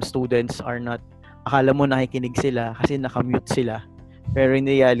na some students are not, akala mo nakikinig sila kasi nakamute sila. Pero in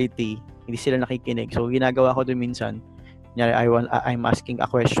reality, hindi sila nakikinig. So ginagawa ko dun minsan, I'm asking a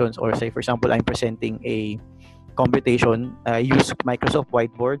questions, or say for example, I'm presenting a computation. I use Microsoft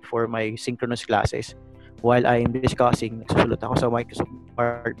Whiteboard for my synchronous classes. While I'm discussing, nagsusulat ako sa Microsoft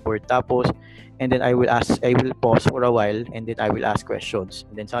Whiteboard. Tapos, and then I will pause for a while, and then I will ask questions.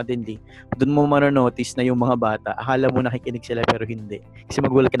 And then suddenly, doon mo manonotice na yung mga bata, akala mo nakikinig sila pero hindi. Kasi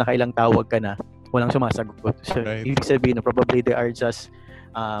magulat ka na, kailang tawag ka na, walang sumasagot. So, ibig sabihin, probably they are just,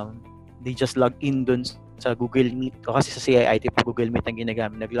 they just log in doon sa Google Meet. O kasi sa CIIT po Google Meet ang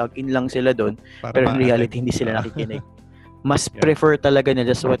ginagamit. Nag-log in lang sila doon, pero in reality, hindi sila nakikinig. Mas prefer talaga nila,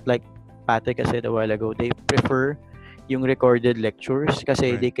 just what like Patrick said a while ago, they prefer yung recorded lectures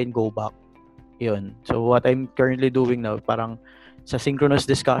kasi they can go back. Yun. So what I'm currently doing now, parang sa synchronous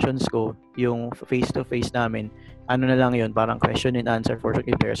discussions ko, yung face-to-face namin, ano na lang yun, parang question and answer for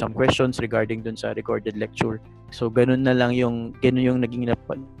if there are some questions regarding dun sa recorded lecture. So ganun yung naging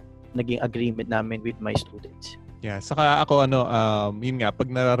agreement namin with my students. Yeah, saka ako yun nga, pag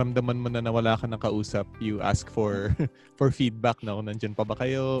nararamdaman mo na wala ka ng kausap, you ask for for feedback na kung nandyan pa ba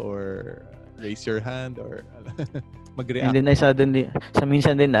kayo, or raise your hand, or mag-react. And then I suddenly,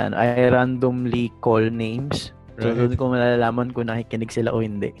 minsan din I randomly call names. So doon ko malalaman kung nakikinig sila o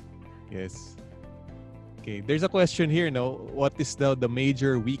hindi. Yes. Okay, there's a question here, no? What is the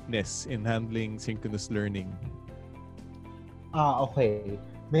major weakness in handling synchronous learning? Okay.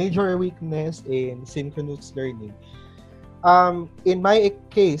 Major weakness in synchronous learning. In my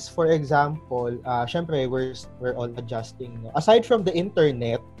case, for example, syempre we're all adjusting. No? Aside from the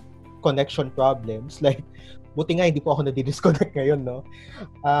internet connection problems, like buti nga hindi po ako nadi-disconnect ngayon, no?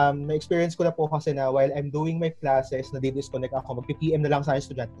 Na-experience ko na po kasi na while I'm doing my classes, nadi-disconnect ako, mag-PM na lang sa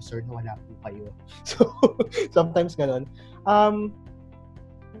estudyante ko, sir, nawala po kayo. So, sometimes ganun.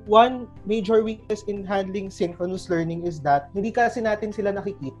 One major weakness in handling synchronous learning is that hindi kasi natin sila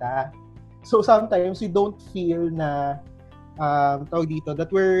nakikita. So sometimes we don't feel na that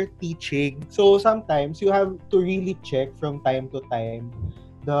we're teaching. So sometimes you have to really check from time to time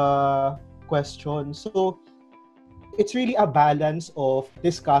the questions. So it's really a balance of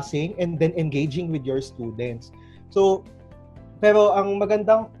discussing and then engaging with your students. So pero ang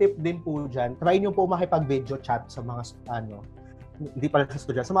magandang tip din po dyan, try nyo po makipag-video chat sa mga hindi pala sa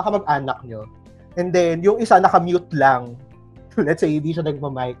estudyante, sa mga kamag-anak nyo. And then, yung isa naka-mute lang. Let's say, hindi siya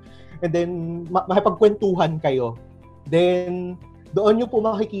nagmamic. And then, makipagkwentuhan kayo. Then, doon nyo po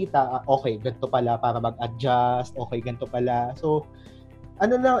makikita, okay, ganito pala para mag-adjust. Okay, ganito pala. So,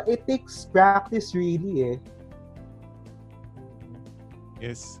 it takes practice really eh.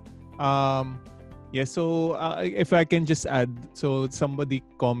 Yes. So if I can just add, so somebody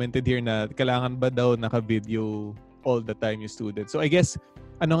commented here na kailangan ba daw naka-video all the time yung student. So I guess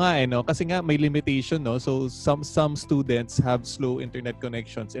kasi nga may limitation, no? So some students have slow internet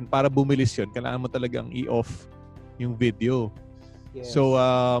connections, and para bumilis yun, kailangan mo talagang i-off yung video. Yes. So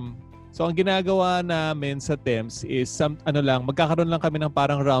So ang ginagawa namin sa TEMS is magkakaroon lang kami ng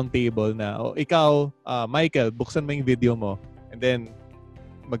parang round table na ikaw, Michael, buksan mo yung video mo and then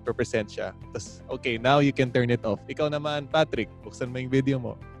magpe-present siya. Tapos, okay, now you can turn it off. Ikaw naman, Patrick, buksan mo yung video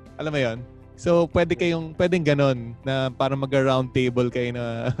mo. Alam mo yon? So, pwedeng ganon na para mag-round table kayo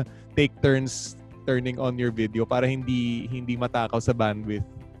na take turns turning on your video para hindi matakaw sa bandwidth.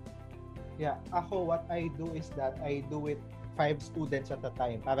 Yeah, ako what I do is that I do it 5 students at a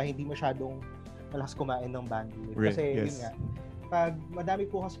time para hindi masyadong malakas kumain ng bandwidth. Kasi yun nga, pag madami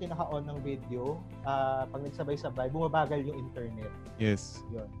po kasi naka-on ng video, pag nagsabay-sabay, bumabagal yung internet. Yes.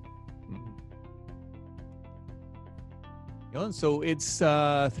 Yun. Yun. So, it's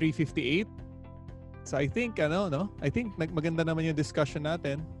 3:58. So, I think, I think maganda naman yung discussion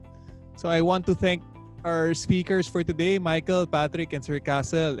natin. So, I want to thank our speakers for today, Michael, Patrick, and Sir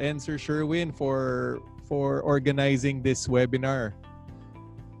Castle, and Sir Sherwin for organizing this webinar.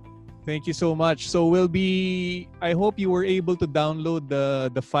 Thank you so much. So I hope you were able to download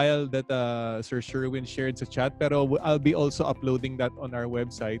the file that Sir Sherwin shared sa chat, pero I'll be also uploading that on our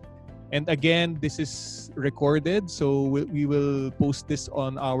website. And again, this is recorded, so we will post this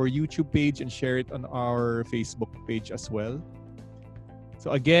on our YouTube page and share it on our Facebook page as well.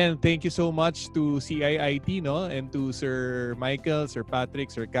 So again, thank you so much to CIIT, and to Sir Michael, Sir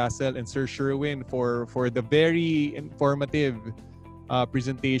Patrick, Sir Castle, and Sir Sherwin for the very informative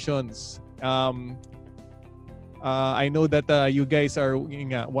presentations. I know that you guys are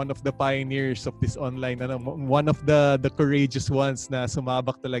one of the pioneers of this online, one of the courageous ones na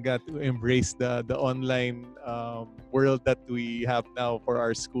sumabak talaga to embrace the online world that we have now for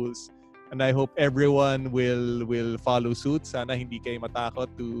our schools. And I hope everyone will follow suit. Sana hindi kayo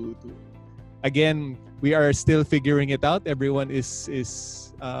matakot to again, we are still figuring it out. Everyone is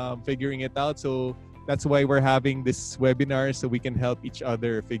figuring it out. So that's why we're having this webinar, so we can help each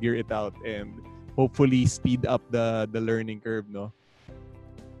other figure it out and hopefully speed up the learning curve,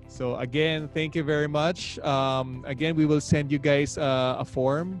 So again, thank you very much. Again, we will send you guys a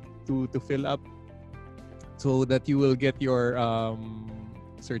form to fill up so that you will get your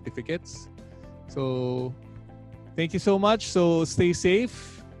certificates. So thank you so much. So stay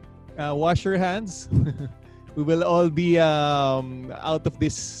safe. Wash your hands. We will all be out of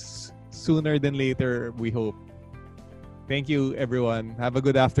this sooner than later, we hope. Thank you, everyone. Have a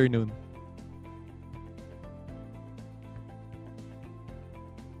good afternoon.